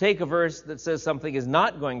 to take a verse that says something is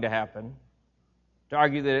not going to happen, to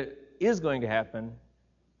argue that it is going to happen,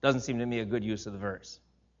 doesn't seem to me a good use of the verse.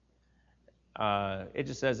 It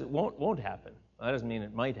just says it won't happen. That doesn't mean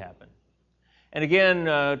it might happen. And again,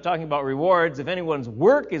 talking about rewards, if anyone's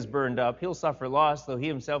work is burned up, he'll suffer loss, though he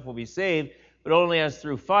himself will be saved, but only as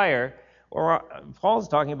through fire. Or Paul's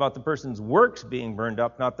talking about the person's works being burned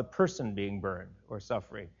up, not the person being burned or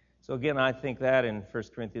suffering. So again, I think that in 1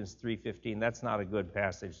 Corinthians 3:15, that's not a good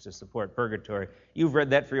passage to support purgatory. You've read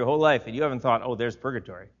that for your whole life, and you haven't thought, oh, there's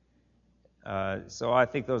purgatory. So I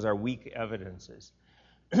think those are weak evidences.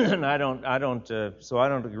 And I don't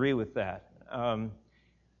agree with that.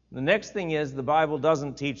 The next thing is the Bible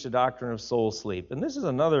doesn't teach the doctrine of soul sleep. And this is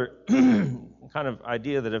another kind of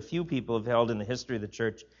idea that a few people have held in the history of the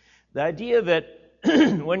church. The idea that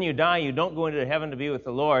when you die, you don't go into heaven to be with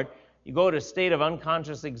the Lord. You go to a state of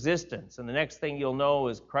unconscious existence, and the next thing you'll know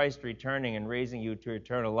is Christ returning and raising you to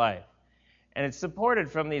eternal life. And it's supported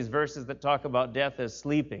from these verses that talk about death as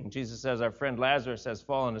sleeping. Jesus says, our friend Lazarus has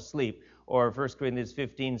fallen asleep. Or 1 Corinthians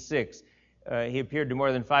 15:6, he appeared to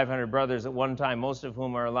more than 500 brothers at one time, most of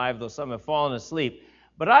whom are alive, though some have fallen asleep.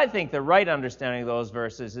 But I think the right understanding of those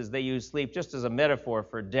verses is they use sleep just as a metaphor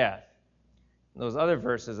for death. Those other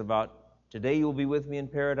verses about today you will be with me in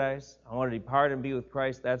paradise, I want to depart and be with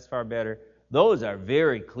Christ, that's far better. Those are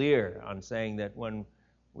very clear on saying that when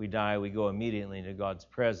we die, we go immediately into God's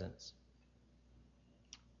presence.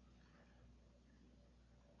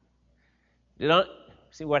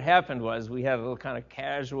 See, what happened was we had a little kind of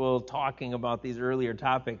casual talking about these earlier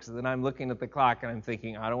topics, and then I'm looking at the clock and I'm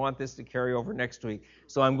thinking, I don't want this to carry over next week.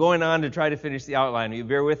 So I'm going on to try to finish the outline. Will you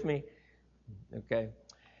bear with me? Okay.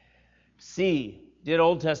 C, did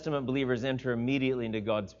Old Testament believers enter immediately into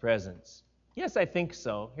God's presence? Yes, I think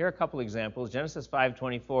so. Here are a couple examples. Genesis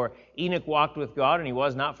 5:24, Enoch walked with God, and he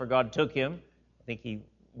was not, for God took him. I think he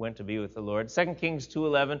went to be with the Lord. 2 Kings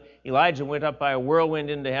 2:11, Elijah went up by a whirlwind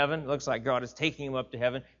into heaven. It looks like God is taking him up to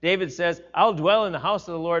heaven. David says, I'll dwell in the house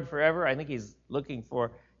of the Lord forever. I think he's looking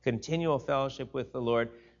for continual fellowship with the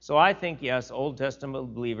Lord. So I think, yes, Old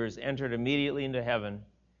Testament believers entered immediately into heaven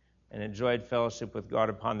and enjoyed fellowship with God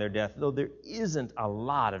upon their death, though there isn't a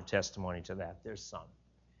lot of testimony to that. There's some.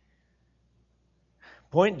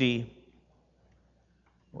 Point D,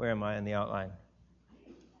 where am I in the outline?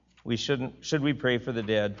 Should we pray for the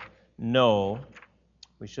dead? No,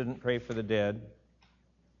 we shouldn't pray for the dead.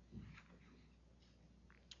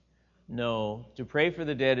 No, to pray for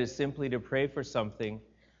the dead is simply to pray for something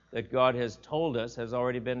that God has told us has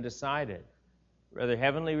already been decided. Whether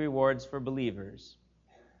heavenly rewards for believers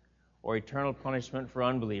or eternal punishment for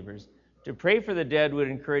unbelievers. To pray for the dead would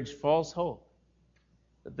encourage false hope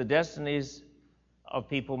that the destinies of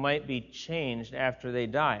people might be changed after they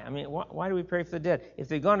die. I mean, why do we pray for the dead? If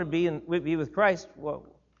they're going to be with Christ, well,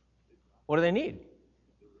 what do they need?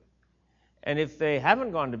 And if they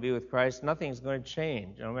haven't gone to be with Christ, nothing's going to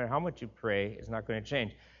change. No matter how much you pray, it's not going to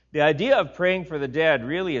change. The idea of praying for the dead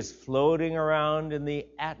really is floating around in the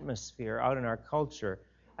atmosphere out in our culture,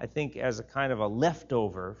 I think as a kind of a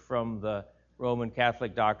leftover from the Roman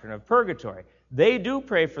Catholic doctrine of purgatory. They do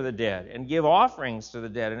pray for the dead and give offerings to the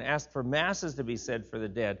dead and ask for masses to be said for the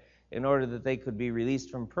dead in order that they could be released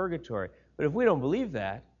from purgatory. But if we don't believe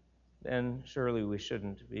that, then surely we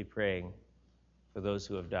shouldn't be praying for those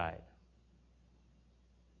who have died.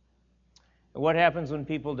 And what happens when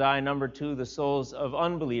people die? Number 2, the souls of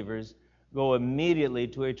unbelievers go immediately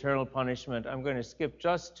to eternal punishment. I'm going to skip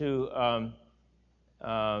just to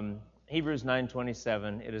Hebrews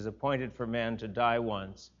 9:27. It is appointed for man to die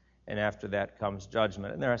once, and after that comes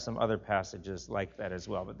judgment. And there are some other passages like that as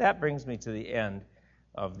well. But that brings me to the end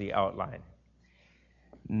of the outline.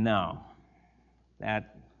 Now,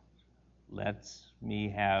 that lets me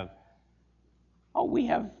have, we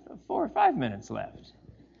have 4 or 5 minutes left.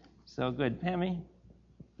 So good. Pammy?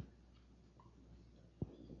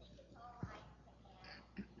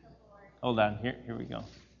 Hold on. Here we go.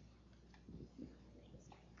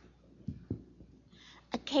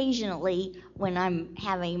 Occasionally, when I'm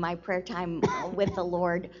having my prayer time with the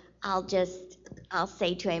Lord, I'll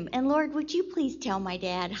say to him, and Lord, would you please tell my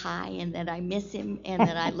dad hi, and that I miss him, and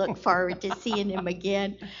that I look forward to seeing him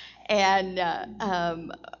again. And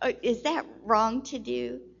is that wrong to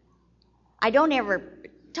do? I don't ever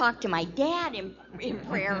talk to my dad in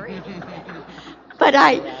prayer, but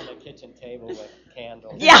around the kitchen table with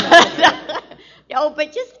candles. Yeah. No,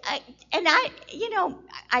 but just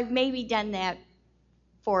I've maybe done that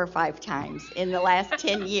 4 or 5 times in the last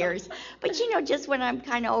 10 years. But just when I'm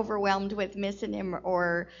kind of overwhelmed with missing him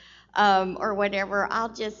or whatever, I'll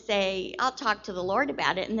talk to the Lord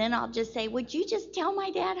about it, and then I'll just say, would you just tell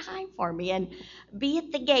my dad hi for me and be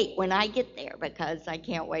at the gate when I get there, because I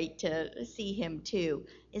can't wait to see him too.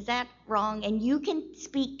 Is that wrong? And you can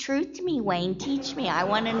speak truth to me, Wayne. Teach me. I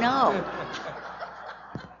want to know.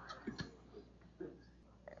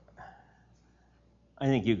 I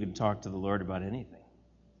think you can talk to the Lord about anything,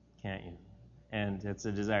 can't you? And it's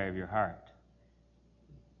a desire of your heart.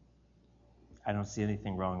 I don't see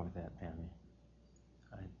anything wrong with that, Pammy.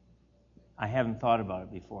 I haven't thought about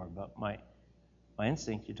it before, but my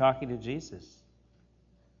instinct, you're talking to Jesus.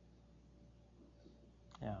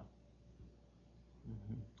 Yeah.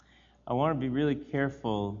 Mm-hmm. I want to be really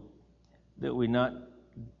careful that we not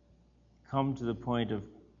come to the point of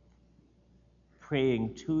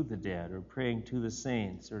praying to the dead or praying to the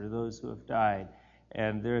saints or to those who have died.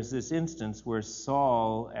 And there's this instance where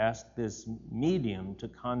Saul asked this medium to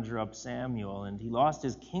conjure up Samuel, and he lost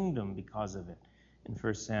his kingdom because of it in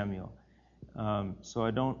 1 Samuel. So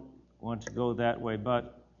I don't want to go that way,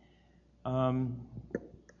 but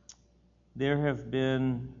there have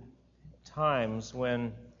been times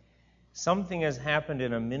when something has happened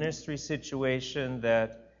in a ministry situation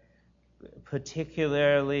that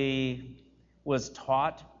particularly was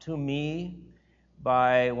taught to me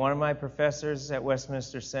by one of my professors at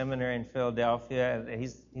Westminster Seminary in Philadelphia.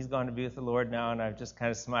 He's gone to be with the Lord now, and I've just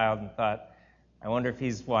kind of smiled and thought, I wonder if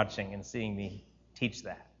he's watching and seeing me teach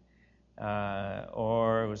that.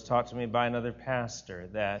 Or it was taught to me by another pastor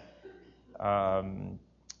that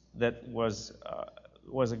was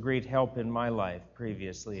a great help in my life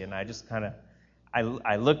previously, and I just kind of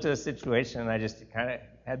I looked at a situation and I just kind of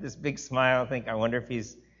had this big smile. I think, I wonder if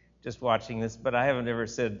he's just watching this, but I haven't ever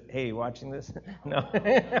said, "Hey, you watching this?" No.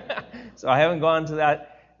 So I haven't gone to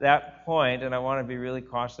that point, and I want to be really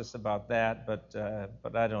cautious about that. But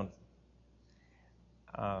I don't.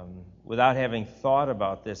 Without having thought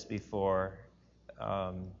about this before,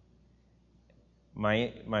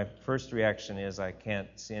 my first reaction is I can't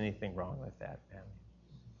see anything wrong with that, Pam.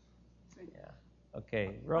 Yeah.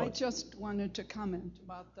 Okay, Rose. I just wanted to comment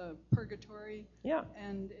about the purgatory. Yeah.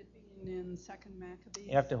 And it being in 2nd Maccabees.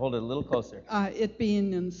 You have to hold it a little closer. It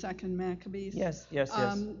being in 2nd Maccabees. Yes.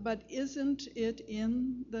 But isn't it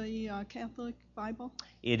in the Catholic Bible?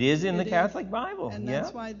 It is in the Catholic Bible. And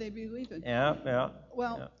that's why they believe it. Yeah.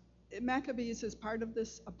 Well, Maccabees is part of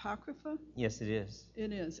this Apocrypha? Yes, it is.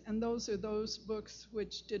 It is. And those are those books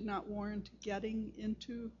which did not warrant getting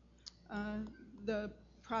into the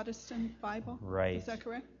Protestant Bible? Right. Is that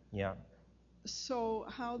correct? Yeah. So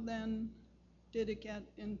how then did it get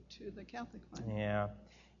into the Catholic Bible? Yeah.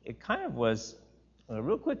 It kind of was, a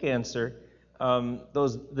real quick answer,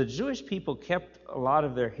 the Jewish people kept a lot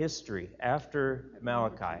of their history after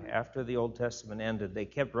Malachi, after the Old Testament ended. They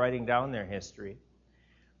kept writing down their history.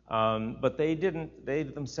 But they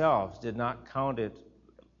themselves did not count it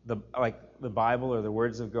like the Bible or the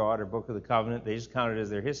Words of God or Book of the Covenant. They just counted it as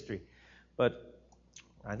their history. But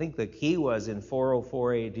I think the key was in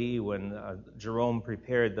 404 AD when Jerome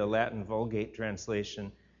prepared the Latin Vulgate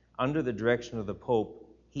translation. Under the direction of the Pope,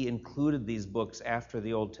 he included these books after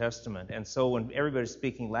the Old Testament. And so when everybody's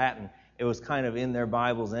speaking Latin, it was kind of in their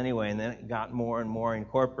Bibles anyway, and then it got more and more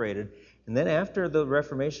incorporated. And then after the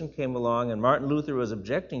Reformation came along and Martin Luther was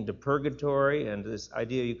objecting to purgatory and this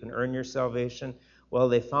idea you can earn your salvation, well,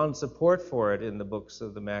 they found support for it in the books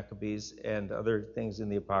of the Maccabees and other things in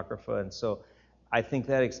the Apocrypha. And so I think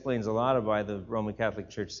that explains a lot of why the Roman Catholic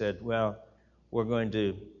Church said, well, we're going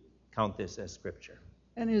to count this as Scripture.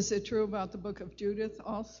 And is it true about the Book of Judith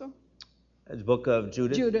also? The Book of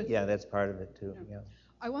Judith? Judith. Yeah, that's part of it too. Yeah.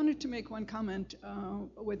 I wanted to make one comment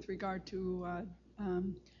with regard to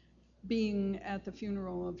being at the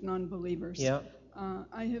funeral of non-believers. Yeah.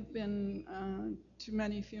 I have been to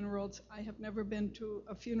many funerals. I have never been to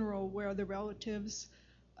a funeral where the relatives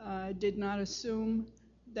did not assume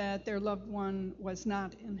that their loved one was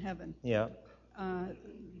not in heaven. Yeah.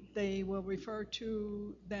 They will refer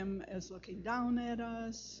to them as looking down at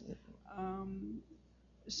us.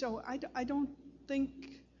 So I don't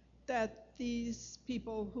think that these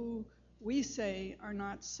people who we say are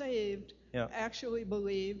not saved actually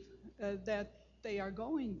believe that they are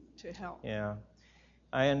going to hell. Yeah.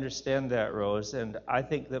 I understand that, Rose, and I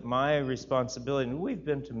think that my responsibility, and we've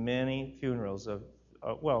been to many funerals of,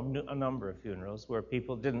 a number of funerals where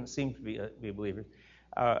people didn't seem to be believers.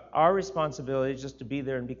 Our responsibility is just to be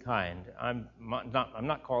there and be kind. I'm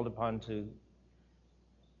not called upon to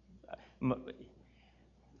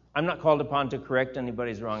correct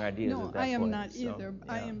anybody's wrong ideas at that point. No, I am not either.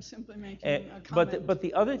 I am simply making a comment. But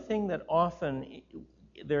the other thing that often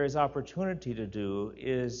there is opportunity to do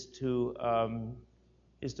is to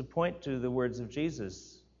point to the words of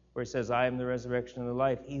Jesus, where he says, "I am the resurrection and the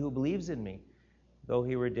life. He who believes in me, though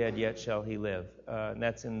he were dead, yet shall he live." And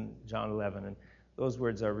that's in John 11. And those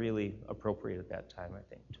words are really appropriate at that time, I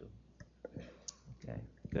think, too. Okay,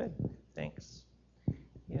 good. Thanks.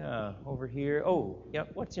 Yeah, over here. Oh,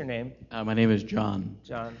 yep. What's your name? My name is John.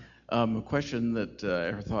 John. A question that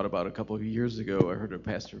I thought about a couple of years ago. I heard a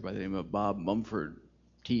pastor by the name of Bob Mumford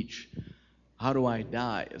teach, "How do I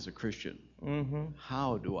die as a Christian? Mm-hmm.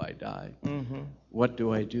 How do I die? Mm-hmm. What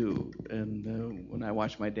do I do?" And when I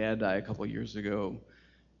watched my dad die a couple of years ago,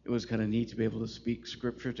 it was kind of neat to be able to speak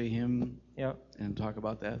scripture to him and talk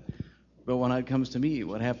about that. But when it comes to me,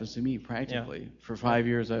 what happens to me practically? For 5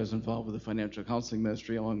 years, I was involved with the financial counseling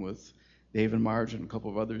ministry along with Dave and Marge and a couple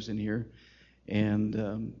of others in here.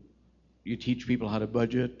 And you teach people how to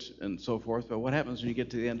budget and so forth. But what happens when you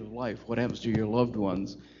get to the end of life? What happens to your loved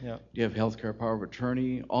ones? Yeah. Do you have health care, power of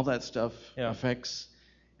attorney? All that stuff affects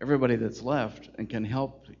everybody that's left and can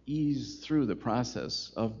help ease through the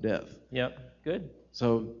process of death. Yep, good.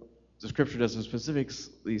 So the scripture doesn't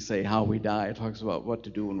specifically say how we die. It talks about what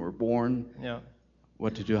to do when we're born,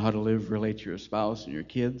 what to do, how to live, relate to your spouse and your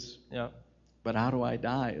kids. Yeah. But how do I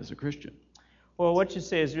die as a Christian? Well, what you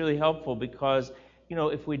say is really helpful because,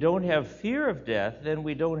 if we don't have fear of death, then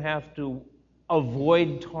we don't have to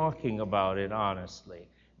avoid talking about it honestly.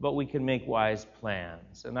 But we can make wise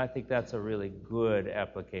plans. And I think that's a really good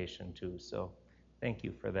application too. So thank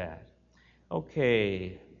you for that.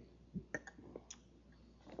 Okay.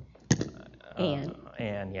 Anne.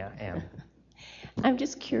 Anne. I'm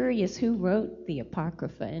just curious who wrote the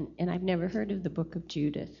Apocrypha, and I've never heard of the Book of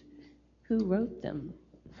Judith. Who wrote them?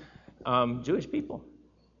 Jewish people,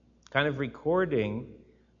 kind of recording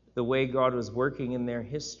the way God was working in their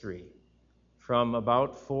history from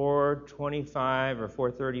about 425 or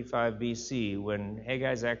 435 BC when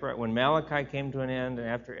Haggai, Zechariah, when Malachi came to an end and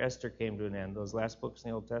after Esther came to an end, those last books in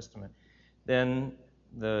the Old Testament. Then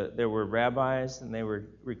there were rabbis and they were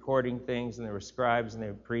recording things, and there were scribes and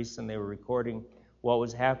there were priests and they were recording what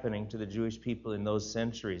was happening to the Jewish people in those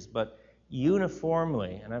centuries. But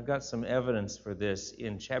uniformly, and I've got some evidence for this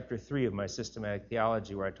in chapter 3 of my Systematic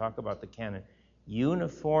Theology where I talk about the canon,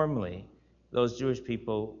 uniformly those Jewish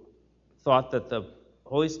people thought that the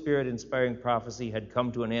Holy Spirit inspiring prophecy had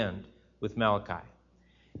come to an end with Malachi.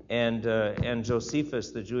 And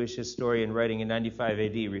Josephus, the Jewish historian writing in 95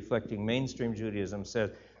 AD, reflecting mainstream Judaism,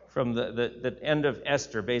 says from the end of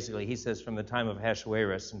Esther, basically, he says from the time of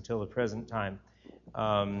Ahasuerus until the present time,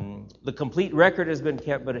 the complete record has been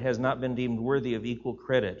kept, but it has not been deemed worthy of equal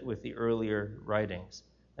credit with the earlier writings.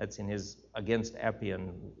 That's in his Against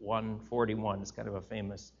Appian 141. It's kind of a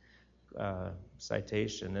famous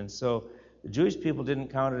citation. And so the Jewish people didn't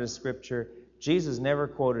count it as scripture. Jesus never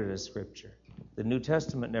quoted it as scripture. The New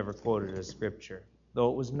Testament never quoted it as scripture, though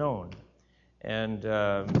it was known. And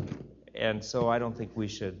so I don't think we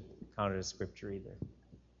should count it as scripture either.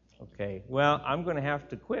 Okay, well, I'm going to have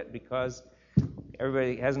to quit because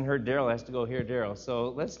everybody hasn't heard Daryl, has to go hear Daryl. So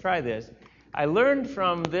let's try this. I learned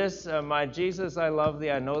from this, my Jesus, I love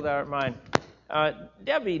thee, I know thou art mine.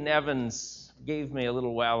 Debbie Nevins gave me a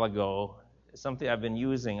little while ago something I've been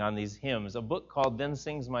using on these hymns, a book called Then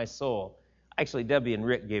Sings My Soul. Actually, Debbie and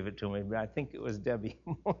Rick gave it to me, but I think it was Debbie.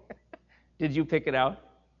 Did you pick it out?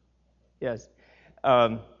 Yes.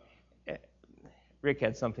 Rick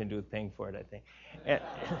had something to do with paying for it, I think.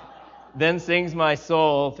 Then Sings My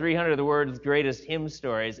Soul, 300 of the world's greatest hymn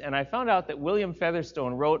stories. And I found out that William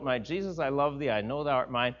Featherstone wrote My Jesus, I Love Thee, I Know Thou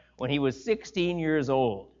Art Mine when he was 16 years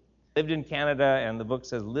old. Lived in Canada, and the book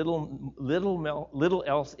says little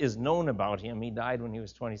else is known about him. He died when he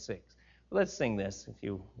was 26. But let's sing this if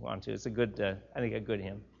you want to. It's a good, I think, a good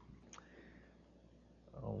hymn.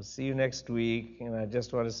 We'll see you next week. And I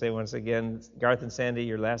just want to say once again, Garth and Sandy,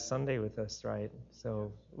 your last Sunday with us, right?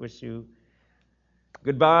 So wish you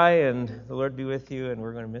goodbye, and the Lord be with you, and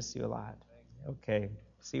we're going to miss you a lot. Okay,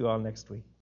 see you all next week.